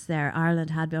jest there,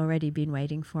 Ireland had already been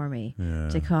waiting for me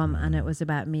to come, and it was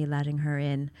about me letting her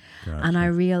in. Gotcha. And I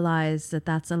realized that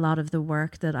that's a lot of the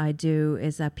work that I do,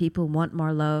 is that people want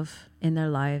more love in their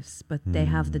lives, but they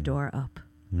have the door up.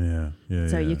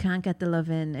 So you can't get the love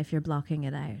in if you're blocking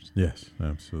it out. Yes,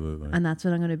 absolutely. And that's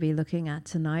what I'm going to be looking at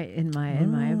tonight in my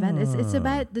event. It's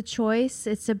about the choice.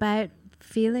 It's about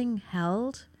feeling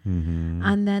held,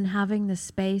 and then having the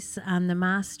space and the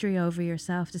mastery over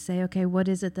yourself to say, okay, what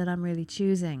is it that I'm really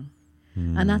choosing?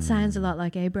 And that sounds a lot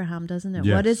like Abraham, doesn't it?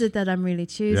 Yes. What is it that I'm really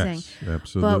choosing? Yes,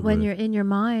 absolutely. But when you're in your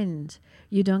mind,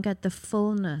 you don't get the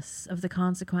fullness of the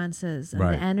consequences and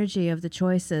the energy of the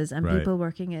choices, and people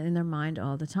working it in their mind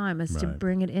all the time, is to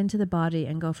bring it into the body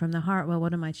and go from the heart. Well,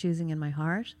 what am I choosing in my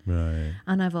heart? Right.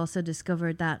 And I've also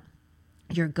discovered that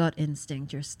your gut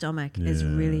instinct, your stomach is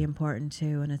really important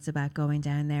too, and it's about going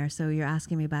down there. So you're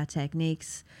asking me about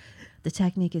techniques. The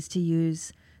technique is to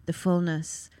use the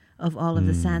fullness of all of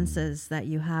the senses that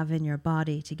you have in your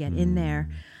body to get in there,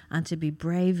 and to be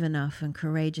brave enough and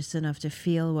courageous enough to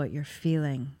feel what you're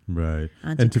feeling. Right.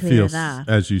 And to feel, that.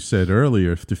 as you said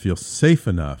earlier, to feel safe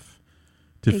enough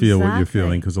to feel what you're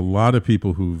feeling. Because a lot of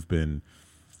people who've been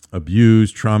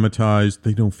abused, traumatized,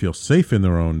 they don't feel safe in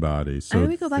their own bodies. So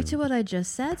we go back to what I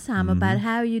just said, Sam, about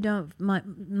how you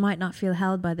might not feel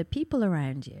held by the people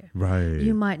around you. Right.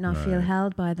 You might not feel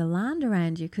held by the land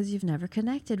around you because you've never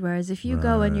connected. Whereas if you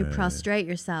go and you prostrate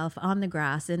yourself on the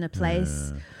grass in a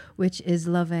place which is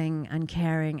loving and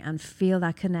caring, and feel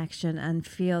that connection and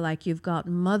feel like you've got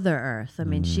Mother Earth. I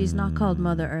mean, she's not called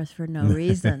Mother Earth for no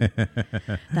reason.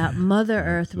 That Mother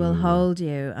Earth will hold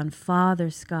you, and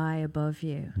Father Sky above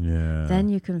you. Yeah. Then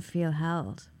you can feel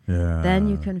held. Yeah. Then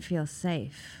you can feel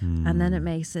safe. And then it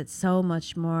makes it so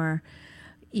much more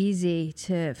easy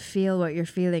to feel what you're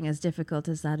feeling, as difficult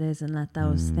as that is, and let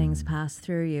those things pass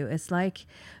through you. It's like,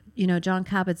 John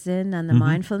Kabat-Zinn and the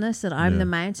mindfulness, that I'm the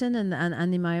mountain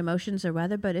and my emotions are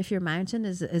weather. But if your mountain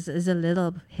is a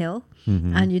little hill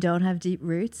and you don't have deep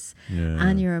roots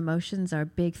and your emotions are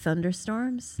big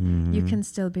thunderstorms, you can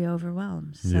still be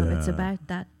overwhelmed. So it's about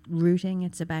that rooting.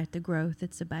 It's about the growth.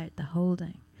 It's about the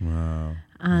holding. Wow.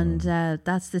 And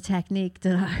that's the technique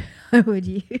that I would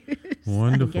use.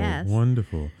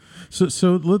 Wonderful.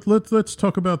 So let's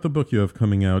talk about the book you have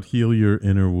coming out, Heal Your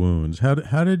Inner Wounds. How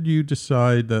did you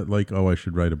decide that, I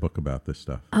should write a book about this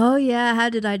stuff? Oh, yeah. How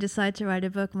did I decide to write a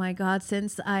book? My God,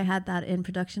 since I had that in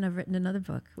production, I've written another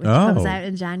book, which comes out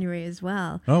in January as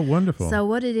well. Oh, wonderful. So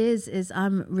what it is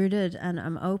I'm rooted and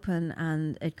I'm open,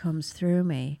 and it comes through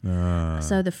me.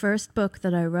 So the first book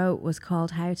that I wrote was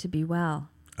called How to Be Well.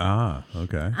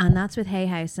 Okay. And that's with Hay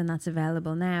House, and that's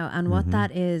available now. And what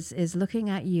that is looking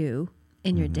at you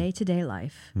in your day-to-day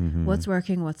life, what's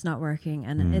working, what's not working.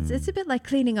 And it's a bit like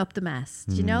cleaning up the mess.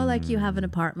 Do you know, like you have an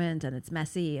apartment and it's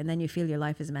messy, and then you feel your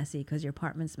life is messy because your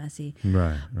apartment's messy.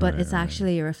 But it's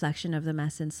actually a reflection of the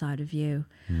mess inside of you.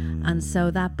 And so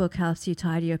that book helps you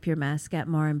tidy up your mess, get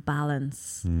more in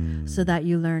balance, so that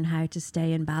you learn how to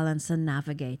stay in balance and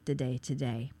navigate the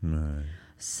day-to-day. Right.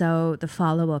 So the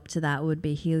follow-up to that would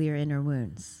be Heal Your Inner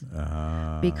Wounds.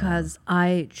 Because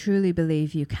I truly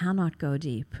believe you cannot go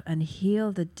deep and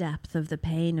heal the depth of the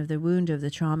pain, of the wound, of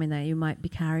the trauma that you might be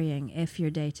carrying if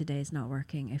your day-to-day is not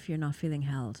working, if you're not feeling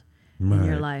held in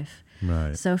your life.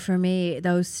 Right. So for me,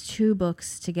 those two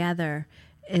books together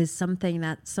is something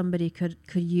that somebody could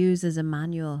use as a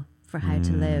manual for how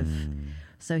to live.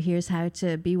 So here's how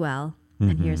to be well,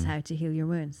 and here's how to heal your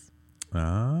wounds.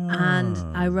 And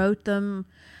I wrote them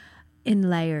in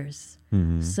layers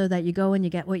so that you go and you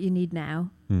get what you need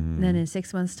now. And then in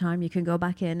 6 months' time, you can go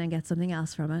back in and get something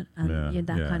else from it, and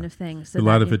that kind of thing. So a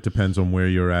lot of it depends on where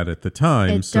you're at the time.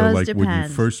 It so does like depend. when you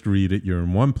first read it, you're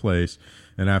in one place.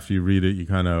 And after you read it, you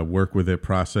kind of work with it,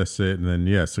 process it. And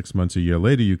then, 6 months, a year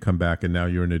later, you come back and now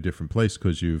you're in a different place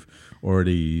because you've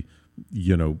already,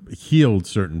 healed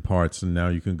certain parts and now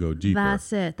you can go deeper.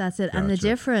 That's it. Gotcha. And the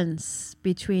difference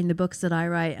between the books that I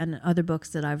write and other books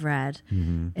that I've read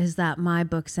is that my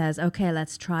book says, okay,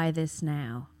 let's try this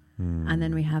now. And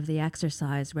then we have the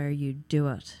exercise where you do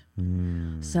it.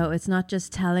 So it's not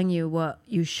just telling you what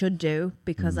you should do,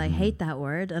 because I hate that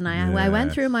word. And I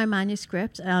went through my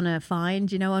manuscript on a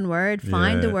find, on Word,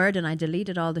 find the word, and I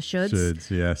deleted all the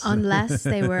shoulds. Yes. Unless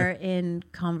they were in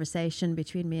conversation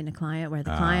between me and a client where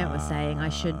the client was saying, I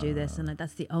should do this. And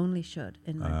that's the only should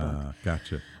in my book.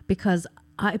 Gotcha. Because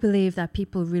I believe that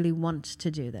people really want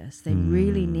to do this. They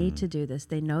really need to do this.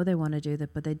 They know they want to do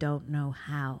that, but they don't know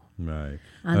how. Right.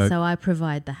 And so I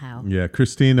provide the how. Yeah.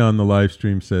 Christina on the live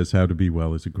stream says How to Be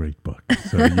Well is a great book.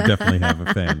 So you definitely have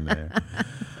a fan there.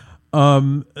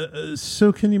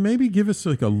 So can you maybe give us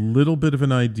like a little bit of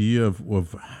an idea of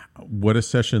what a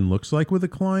session looks like with a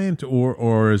client,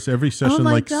 or is every session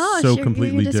so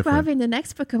completely you're describing different? the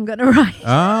next book I'm going to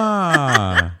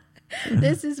write.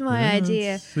 This is my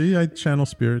idea. See, I channel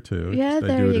spirit too. Yeah, I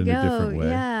there do it you in a go. different way.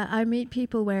 Yeah, I meet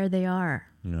people where they are.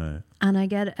 Right. And I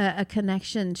get a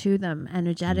connection to them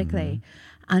energetically.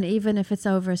 And even if it's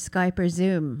over Skype or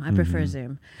Zoom, I prefer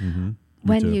Zoom.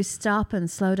 When you stop and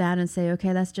slow down and say,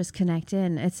 okay, let's just connect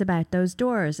in, it's about those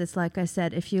doors. It's like I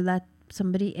said, if you let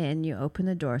somebody in, you open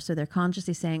the door. So they're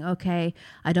consciously saying, okay,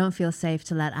 I don't feel safe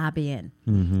to let Abby in.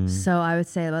 So I would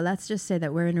say, well, let's just say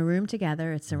that we're in a room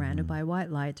together. It's surrounded by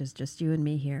white light. There's just you and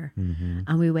me here.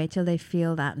 And we wait till they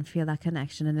feel that and feel that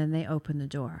connection. And then they open the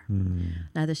door.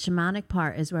 Now, the shamanic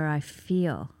part is where I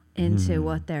feel into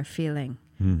what they're feeling.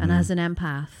 And as an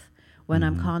empath, when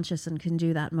I'm conscious and can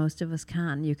do that, most of us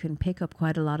can, you can pick up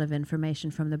quite a lot of information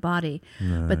from the body.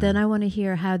 But then I want to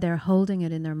hear how they're holding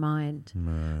it in their mind.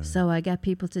 So I get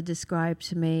people to describe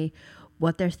to me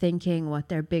what they're thinking, what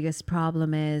their biggest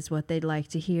problem is, what they'd like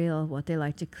to heal, what they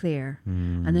like to clear.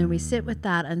 And then we sit with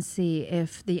that and see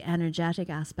if the energetic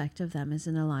aspect of them is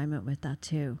in alignment with that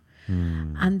too.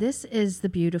 And this is the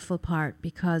beautiful part,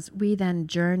 because we then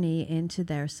journey into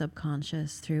their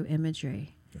subconscious through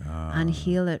imagery. And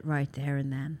heal it right there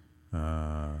and then.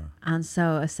 And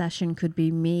so a session could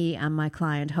be me and my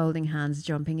client holding hands,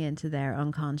 jumping into their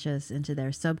unconscious, into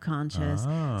their subconscious,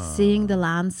 seeing the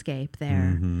landscape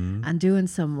there and doing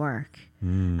some work.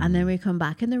 And then we come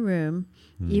back in the room,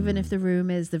 even if the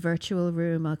room is the virtual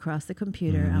room across the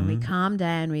computer, and we calm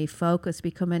down, we focus,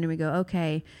 we come in and we go,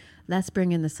 okay, let's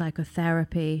bring in the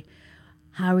psychotherapy.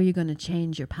 How are you going to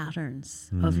change your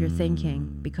patterns of your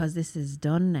thinking? Because this is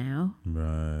done now.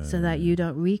 Right. So that you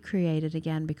don't recreate it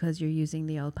again because you're using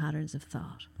the old patterns of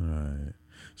thought. Right.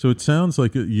 So it sounds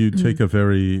like you take a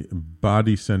very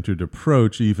body-centered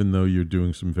approach, even though you're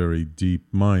doing some very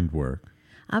deep mind work.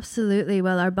 Absolutely.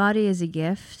 Well, our body is a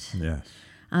gift. Yes.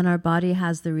 And our body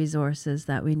has the resources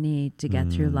that we need to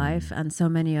get through life. And so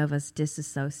many of us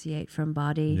disassociate from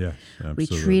body. Yes, we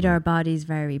treat our bodies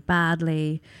very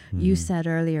badly. You said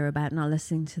earlier about not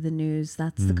listening to the news.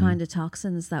 That's the kind of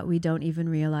toxins that we don't even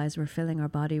realize we're filling our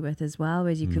body with as well.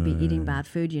 As you could be eating bad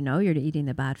food. You know you're eating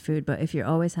the bad food. But if you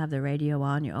always have the radio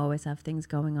on, you always have things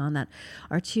going on that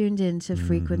are tuned into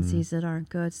frequencies that aren't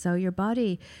good. So your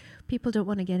body... people don't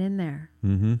want to get in there.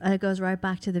 And it goes right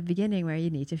back to the beginning where you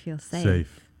need to feel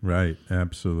safe. Right.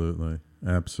 Absolutely.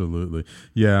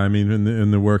 Yeah. I mean,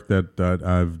 in the work that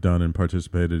I've done and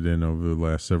participated in over the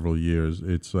last several years,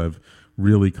 I've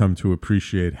really come to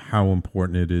appreciate how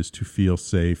important it is to feel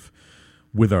safe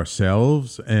with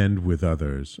ourselves and with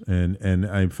others. And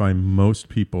I find most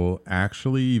people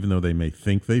actually, even though they may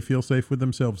think they feel safe with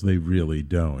themselves, they really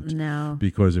don't. No.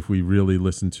 Because if we really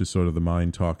listen to sort of the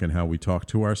mind talk and how we talk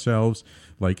to ourselves,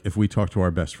 like if we talk to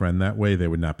our best friend that way, they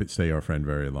would not stay our friend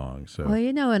very long. So, well,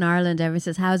 in Ireland, everyone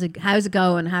says, how's it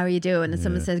going? How are you doing? And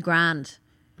someone says, grand.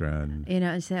 And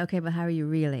you say, okay, but how are you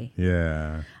really?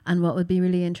 Yeah. And what would be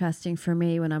really interesting for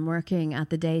me when I'm working at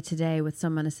the day-to-day with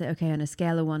someone to say, okay, on a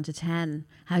scale of 1 to 10,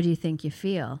 how do you think you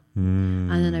feel?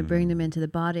 And then I bring them into the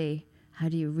body. How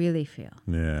do you really feel?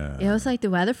 Yeah. It's like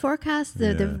the weather forecast,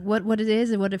 what it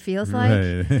is and what it feels like.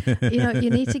 Right.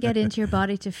 You need to get into your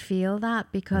body to feel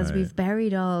that, because we've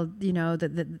buried all,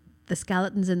 the the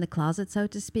skeletons in the closet, so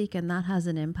to speak, and that has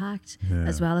an impact,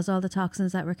 as well as all the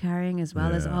toxins that we're carrying, as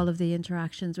well as all of the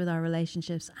interactions with our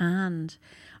relationships and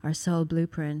our soul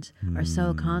blueprint, our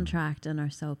soul contract, and our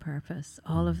soul purpose.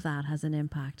 All of that has an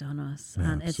impact on us.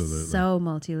 And it's so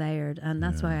multi-layered. And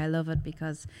that's why I love it,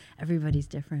 because everybody's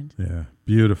different. Yeah.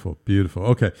 Beautiful. Beautiful.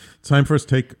 Okay. Time for us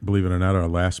to take, believe it or not, our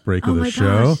last break of the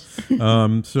show.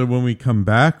 So when we come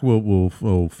back,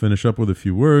 we'll finish up with a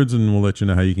few words, and we'll let you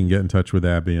know how you can get in touch with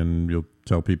Abby, and you'll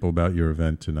tell people about your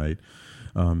event tonight.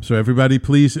 So everybody,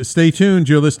 please stay tuned.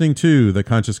 You're listening to the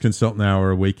Conscious Consultant Hour,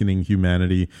 Awakening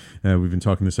Humanity. We've been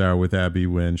talking this hour with Abby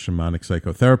Wynne, shamanic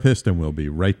psychotherapist, and we'll be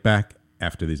right back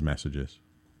after these messages.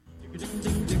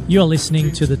 You're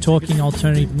listening to the Talking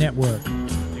Alternative Network.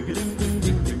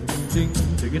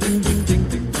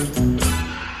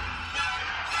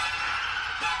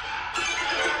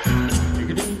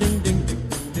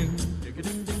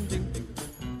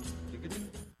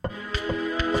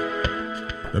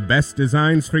 The best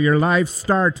designs for your life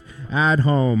start at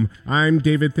home. I'm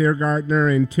David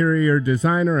Thiergartner, interior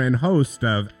designer and host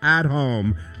of At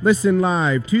Home. Listen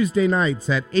live Tuesday nights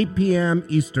at 8 p.m.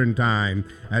 Eastern Time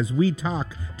as we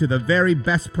talk to the very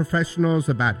best professionals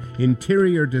about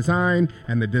interior design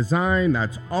and the design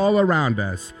that's all around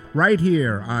us, right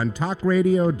here on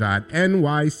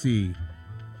talkradio.nyc.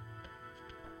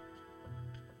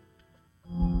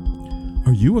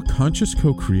 Are you a conscious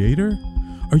co-creator?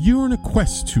 Are you on a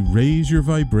quest to raise your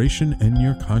vibration and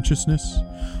your consciousness?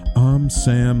 I'm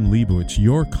Sam Leibowitz,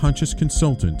 your conscious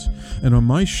consultant, and on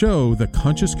my show, The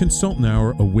Conscious Consultant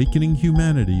Hour, Awakening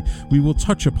Humanity, we will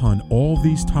touch upon all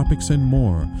these topics and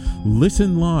more.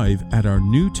 Listen live at our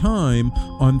new time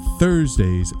on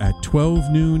Thursdays at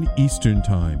 12 noon Eastern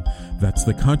Time. That's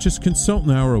The Conscious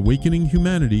Consultant Hour, Awakening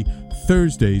Humanity,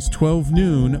 Thursdays 12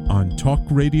 noon on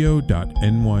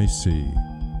talkradio.nyc.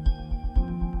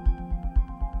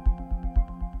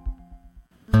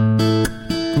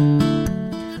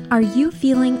 Are you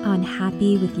feeling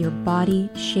unhappy with your body,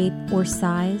 shape, or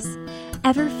size?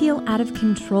 Ever feel out of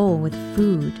control with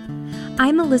food?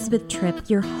 I'm Elizabeth Tripp,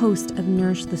 your host of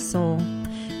Nourish the Soul.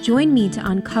 Join me to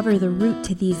uncover the root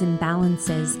to these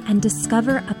imbalances and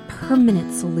discover a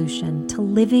permanent solution to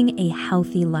living a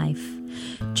healthy life.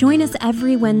 Join us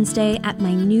every Wednesday at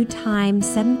my new time,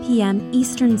 7 p.m.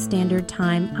 Eastern Standard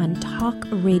Time on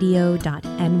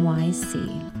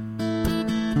talkradio.nyc.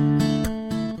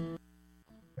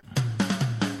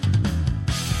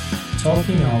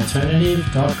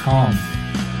 TalkingAlternative.com.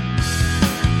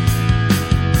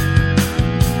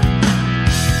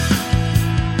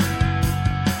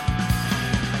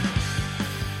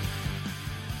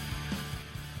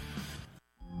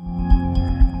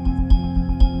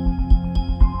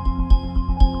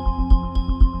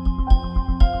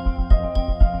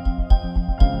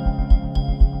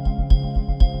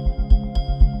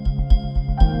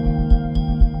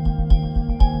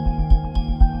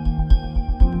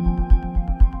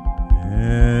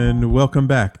 Welcome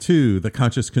back to the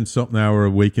Conscious Consultant Hour,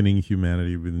 Awakening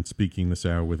Humanity. We've been speaking this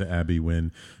hour with Abby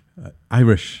Wynne,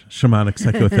 Irish shamanic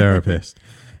psychotherapist.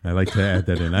 I like to add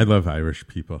that in. I love Irish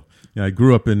people. You know, I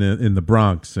grew up in the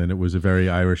Bronx, and it was a very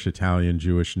Irish, Italian,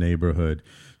 Jewish neighborhood.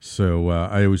 So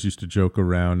I always used to joke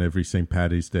around every St.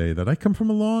 Paddy's Day that I come from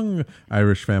a long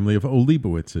Irish family of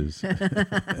Leibowitzes.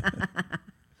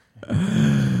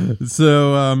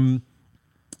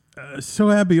 So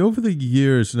Abby, over the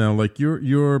years now, like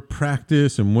your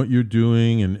practice and what you're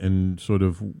doing and sort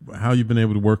of how you've been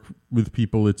able to work with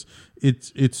people, it's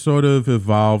sort of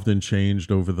evolved and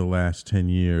changed over the last 10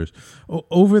 years.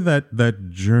 Over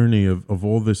that journey of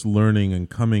all this learning and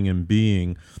coming and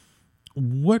being,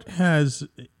 what has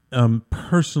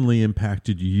personally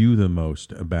impacted you the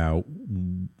most about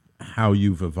how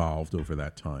you've evolved over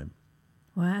that time?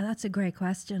 Wow, that's a great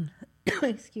question.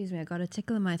 Excuse me, I got a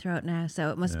tickle in my throat now,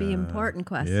 so it must be an important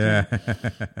question.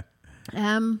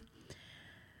 Yeah.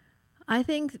 I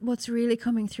think what's really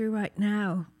coming through right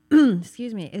now,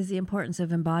 excuse me, is the importance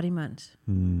of embodiment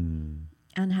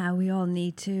and how we all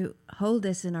need to hold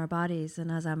this in our bodies.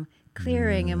 And as I'm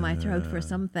clearing in my throat for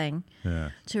something,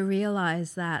 to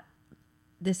realize that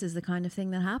this is the kind of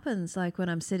thing that happens. Like when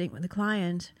I'm sitting with a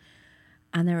client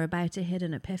and they're about to hit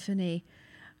an epiphany,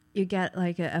 you get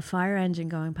like a fire engine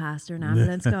going past or an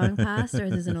ambulance going past, or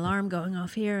there's an alarm going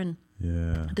off here. And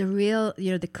the real,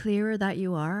 the clearer that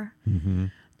you are,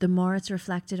 the more it's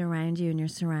reflected around you in your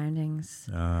surroundings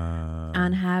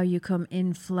and how you come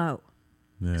in flow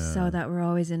so that we're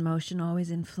always in motion,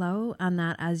 always in flow, and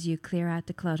that as you clear out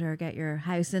the clutter, get your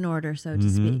house in order, so to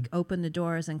speak, open the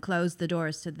doors and close the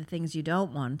doors to the things you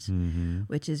don't want,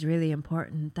 which is really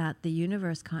important, that the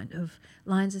universe kind of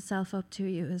lines itself up to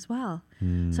you as well.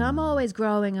 So I'm always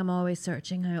growing, I'm always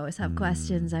searching, I always have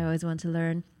questions, I always want to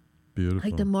learn. Beautiful.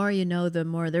 Like the more you know, the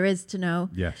more there is to know.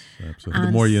 Yes, absolutely.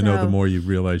 The more you know, the more you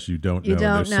realize you don't know.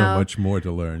 There's so much more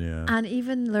to learn, And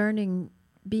even learning,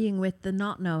 being with the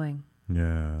not knowing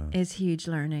is huge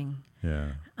learning.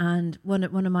 Yeah. And one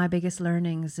of my biggest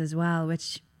learnings as well,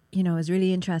 which, you know, is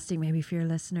really interesting maybe for your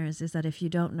listeners, is that if you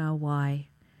don't know why,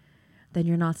 then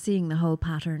you're not seeing the whole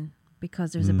pattern,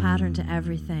 because there's a pattern to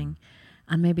everything.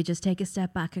 And maybe just take a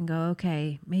step back and go,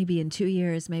 okay, maybe in 2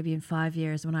 years, maybe in 5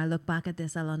 years, when I look back at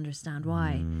this, I'll understand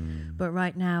why. But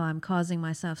right now, I'm causing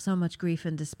myself so much grief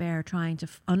and despair trying to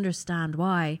understand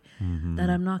why, that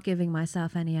I'm not giving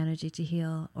myself any energy to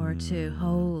heal or to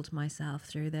hold myself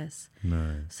through this.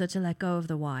 Nice. So to let go of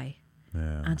the why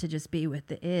and to just be with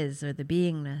the is or the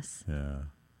beingness. Yeah.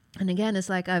 And again, it's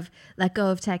like I've let go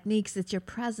of techniques. It's your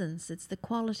presence. It's the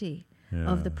quality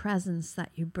of the presence that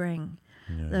you bring.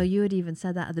 Though you had even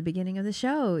said that at the beginning of the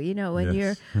show, you know, when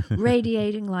you're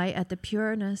radiating light at the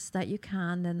pureness that you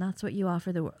can, then that's what you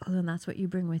offer the world, and that's what you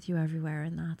bring with you everywhere,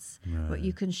 and that's what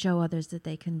you can show others, that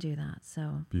they can do that.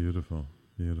 So beautiful.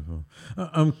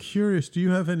 I'm curious, do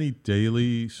you have any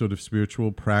daily sort of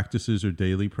spiritual practices or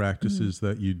daily practices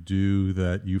that you do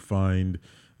that you find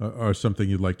are something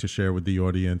you'd like to share with the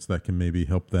audience that can maybe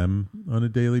help them on a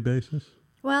daily basis?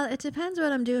 Well, it depends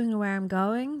what I'm doing and where I'm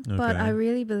going, but I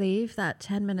really believe that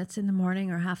 10 minutes in the morning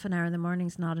or half an hour in the morning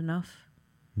is not enough.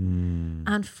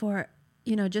 And for,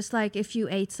 you know, just like if you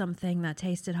ate something that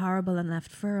tasted horrible and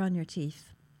left fur on your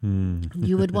teeth,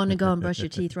 you would want to go and brush your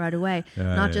teeth right away,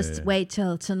 not just wait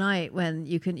till tonight when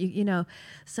you can, you know.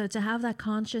 So to have that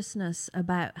consciousness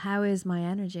about how is my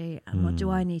energy and what do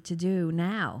I need to do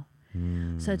now?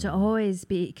 So to always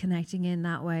be connecting in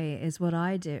that way is what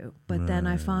I do. But then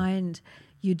I find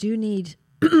you do need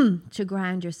to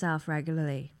ground yourself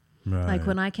regularly. Like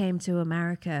when I came to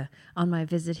America on my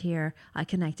visit here, I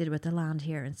connected with the land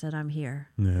here and said, I'm here.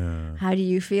 How do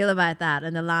you feel about that?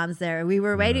 And the land's there. We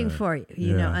were waiting for you,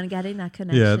 you know, and getting that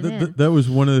connection in. That was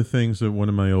one of the things that one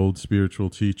of my old spiritual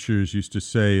teachers used to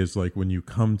say, is like when you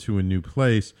come to a new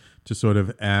place, to sort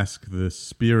of ask the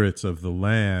spirits of the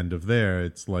land of there,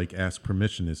 it's like ask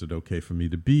permission. Is it okay for me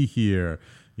to be here?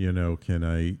 You know, can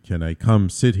I come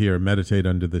sit here, meditate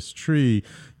under this tree?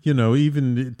 You know,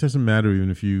 even it doesn't matter even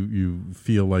if you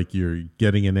feel like you're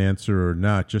getting an answer or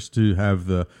not, just to have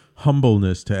the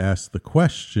humbleness to ask the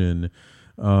question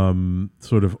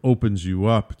sort of opens you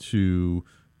up to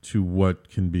what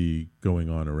can be going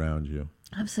on around you.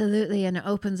 Absolutely, and it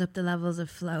opens up the levels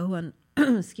of flow and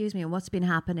excuse me, and what's been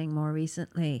happening more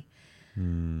recently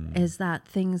is that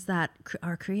things that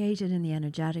are created in the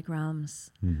energetic realms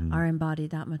are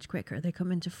embodied that much quicker. They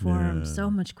come into form so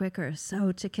much quicker.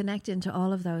 So to connect into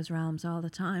all of those realms all the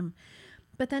time.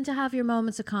 But then to have your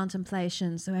moments of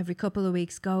contemplation. So every couple of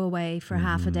weeks, go away for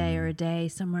half a day or a day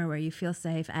somewhere where you feel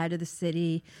safe, out of the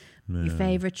city, your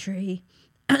favorite tree,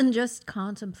 and just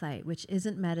contemplate, which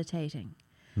isn't meditating.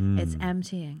 It's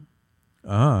emptying.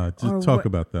 Just talk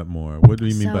about that more. What do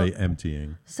you mean by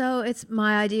emptying? So it's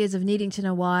my ideas of needing to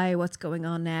know why, what's going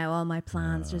on now, all my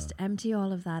plans. Just empty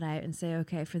all of that out and say,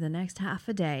 okay, for the next half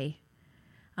a day,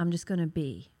 I'm just going to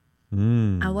be.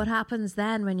 And what happens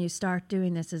then when you start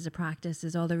doing this as a practice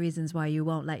is all the reasons why you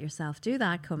won't let yourself do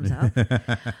that comes up.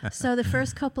 So the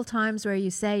first couple times where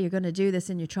you say you're going to do this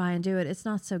and you try and do it, it's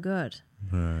not so good.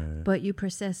 But you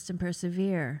persist and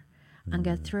persevere and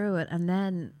get through it. And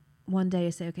then one day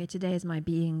you say, okay, today is my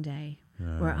being day,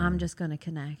 where I'm just going to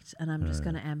connect and I'm just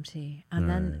going to empty. And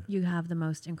then you have the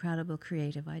most incredible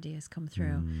creative ideas come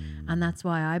through. And that's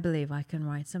why I believe I can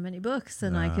write so many books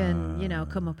and I can, you know,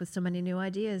 come up with so many new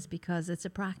ideas, because it's a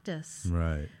practice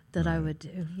that I would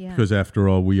do. Because after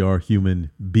all, we are human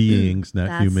beings,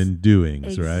 not human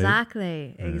doings, right?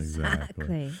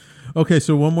 Exactly. Okay,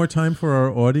 so one more time for our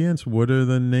audience, what are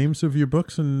the names of your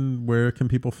books and where can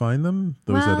people find them?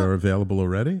 Those that are available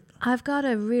already? I've got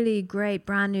a really great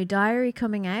brand new diary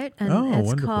coming out, and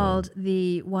it's called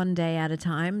the One Day at a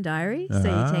Time Diary. So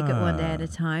you take it one day at a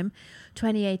time.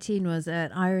 2018 was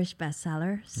an Irish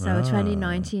bestseller. So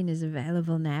 2019 is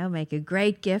available now. Make a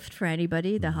great gift for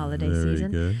anybody, the holiday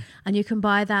season. Good. And you can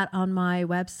buy that on my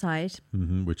website,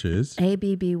 which is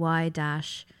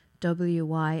abby-wynne.com,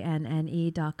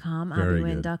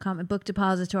 abbywynne.com. A book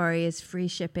depository is free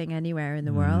shipping anywhere in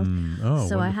the world. So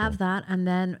wonderful. I have that. And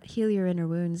then Heal Your Inner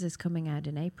Wounds is coming out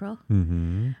in April.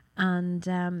 And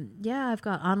I've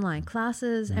got online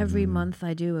classes. Every month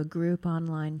I do a group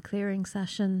online clearing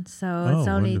session. So it's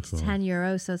only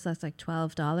 €10, so that's like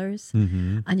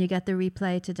 $12. And you get the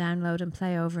replay to download and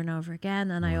play over and over again.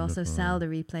 And I also sell the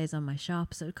replays on my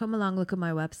shop. So come along, look at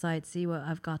my website, see what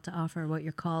I've got to offer, what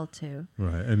you're called to.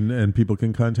 Right. And people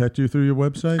can contact you through your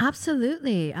website?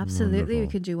 Absolutely. Wonderful. We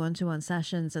could do one-to-one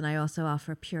sessions, and I also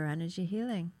offer pure energy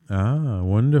healing. Ah,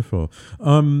 wonderful.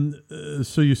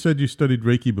 So you said you studied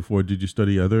Reiki before. Did you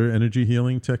study other energy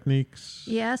healing techniques?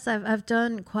 Yes, I've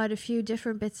done quite a few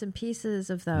different bits and pieces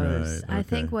of those. Right, I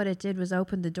think what it did was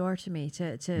open the door to me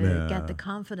to get the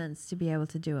confidence to be able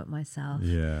to do it myself.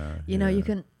 Yeah. You know,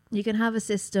 you can have a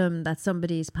system that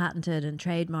somebody's patented and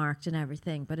trademarked and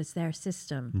everything, but it's their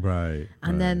system. Right.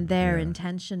 And then their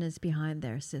intention is behind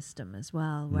their system as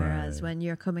well. Whereas when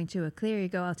you're coming to a clear, you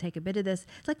go, I'll take a bit of this.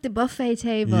 It's like the buffet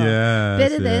table.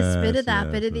 Bit of this, bit of that,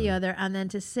 bit of the other. And then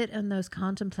to sit on those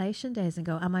contemplation days and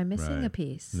go, am I missing a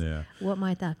piece? Yeah. What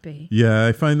might that be? Yeah,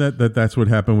 I find that's what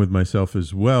happened with myself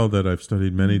as well, that I've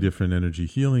studied many different energy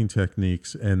healing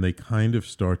techniques, and they kind of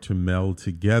start to meld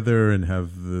together and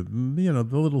have the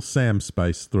little Sam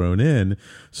spice thrown in.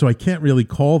 So I can't really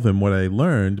call them what I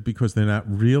learned because they're not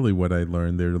really what I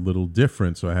learned. They're a little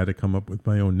different. So I had to come up with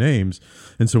my own names.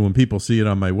 And so when people see it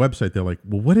on my website, they're like,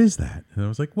 well, what is that? And I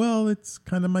was like, well, it's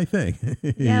kind of my thing.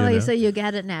 So you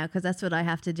get it now, because that's what I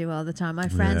have to do all the time. My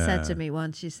friend said to me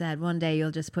once, she said, one day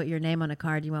you'll just put your name on a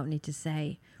card. You won't need to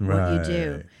say what you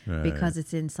do because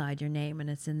it's inside your name and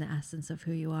it's in the essence of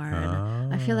who you are.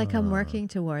 And I feel like I'm working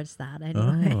towards that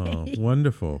anyway.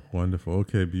 Wonderful.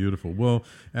 Okay, beautiful. Well,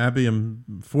 Abby,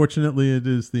 fortunately, it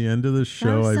is the end of the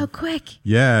show. That was so quick.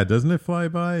 Yeah, doesn't it fly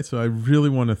by? So I really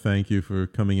want to thank you for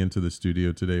coming into the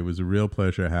studio today. It was a real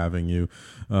pleasure having you.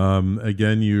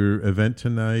 Again, your event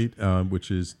tonight, which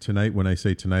is tonight. When I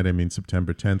say tonight, I mean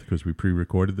September 10th, because we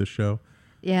pre-recorded this show.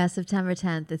 Yeah, September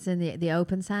 10th. It's in the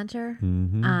Open Center.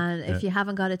 And if you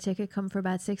haven't got a ticket, come for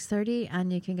about 6:30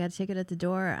 and you can get a ticket at the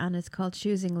door. And it's called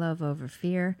Choosing Love Over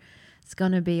Fear. It's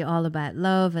going to be all about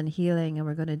love and healing, and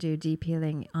we're going to do deep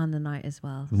healing on the night as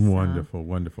well.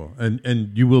 Wonderful.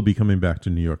 And you will be coming back to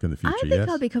New York in the future, I think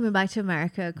I'll be coming back to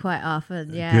America quite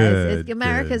often. Yeah, Good,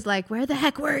 America's like, where the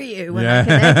heck were you? When I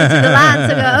connected to the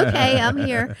land, so go, okay, I'm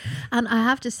here. And I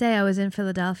have to say, I was in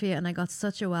Philadelphia, and I got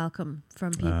such a welcome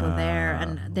from people there,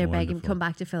 and they're begging me to come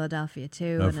back to Philadelphia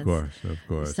too. Of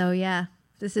course. So yeah,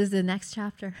 this is the next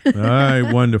chapter. All right,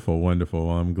 wonderful.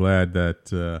 Well, I'm glad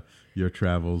that your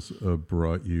travels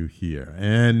brought you here.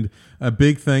 And a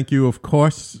big thank you, of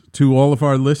course, to all of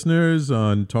our listeners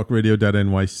on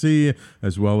talkradio.nyc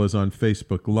as well as on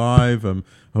Facebook Live.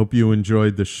 Hope you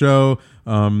enjoyed the show.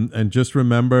 And just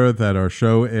remember that our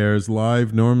show airs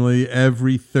live normally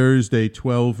every Thursday,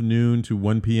 12 noon to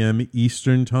 1 p.m.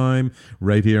 Eastern Time,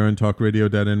 right here on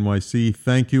talkradio.nyc.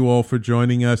 Thank you all for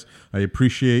joining us. I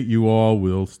appreciate you all.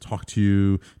 We'll talk to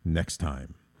you next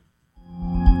time.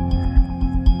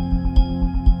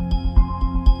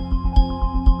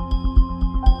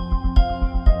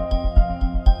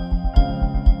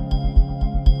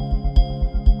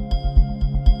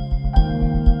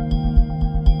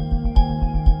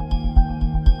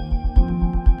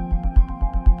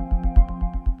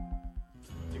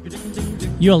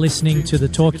 You're listening to the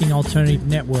Talking Alternative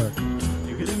Network.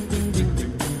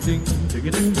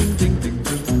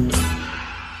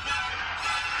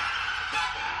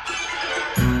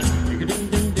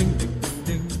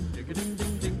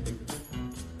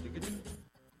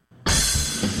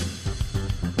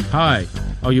 Hi,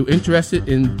 are you interested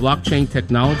in blockchain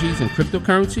technologies and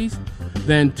cryptocurrencies?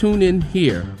 Then tune in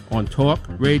here on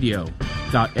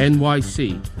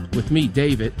talkradio.nyc with me,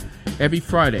 David, every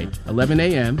Friday, 11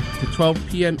 a.m. to 12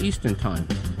 p.m. Eastern Time,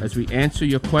 as we answer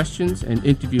your questions and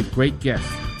interview great guests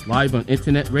live on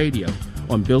Internet Radio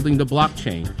on Building the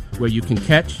Blockchain, where you can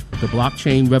catch the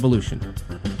blockchain revolution.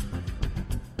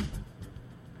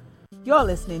 You're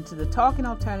listening to the Talking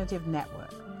Alternative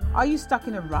Network. Are you stuck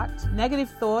in a rut? Negative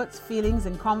thoughts, feelings,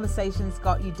 and conversations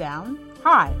got you down?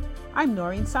 Hi, I'm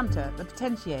Noreen Sumter, the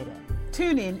Potentiator.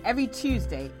 Tune in every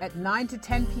Tuesday at 9 to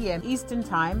 10 p.m. Eastern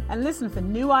Time and listen for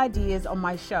new ideas on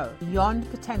my show, Beyond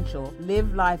Potential,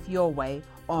 Live Life Your Way,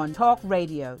 on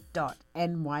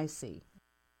talkradio.nyc.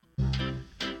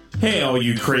 Hey, all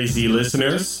you crazy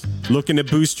listeners. Looking to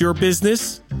boost your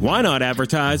business? Why not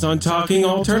advertise on Talking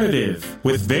Alternative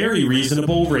with very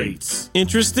reasonable rates?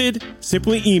 Interested?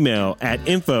 Simply email at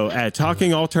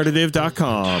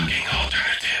info@talkingalternative.com.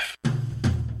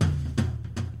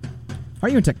 Are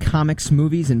you into comics,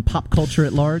 movies, and pop culture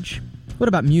at large? What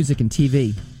about music and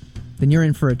TV? Then you're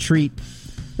in for a treat.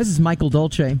 This is Michael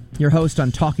Dolce, your host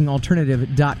on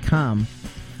TalkingAlternative.com.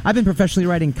 I've been professionally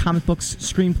writing comic books,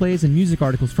 screenplays, and music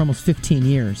articles for almost 15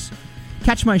 years.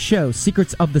 Catch my show,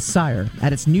 Secrets of the Sire,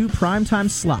 at its new primetime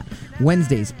slot,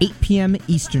 Wednesdays, 8 p.m.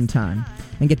 Eastern Time,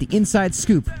 and get the inside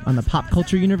scoop on the pop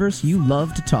culture universe you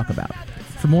love to talk about.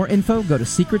 For more info, go to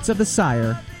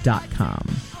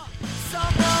secretsofthesire.com.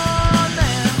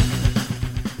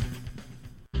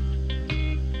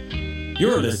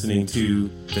 You're listening to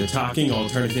the Talking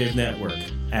Alternative Network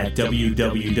at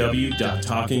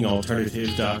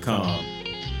www.talkingalternative.com.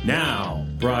 Now,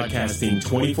 broadcasting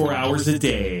 24 hours a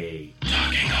day.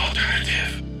 Talking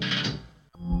Alternative.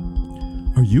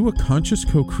 Are you a conscious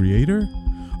co-creator?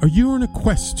 Are you on a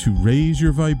quest to raise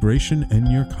your vibration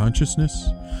and your consciousness?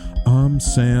 I'm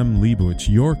Sam Leibowitz,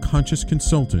 your conscious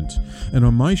consultant, and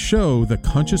on my show, The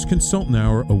Conscious Consultant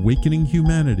Hour, Awakening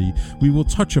Humanity, we will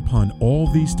touch upon all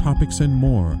these topics and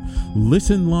more.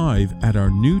 Listen live at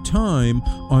our new time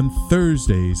on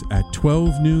Thursdays at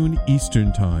 12 noon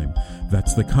Eastern Time.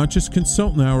 That's The Conscious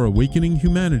Consultant Hour, Awakening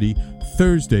Humanity,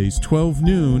 Thursdays 12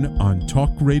 noon on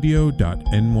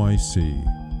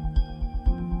talkradio.nyc.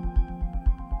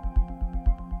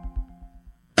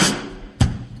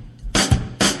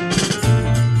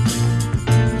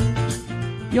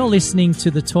 You're listening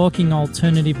to the Talking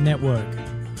Alternative Network.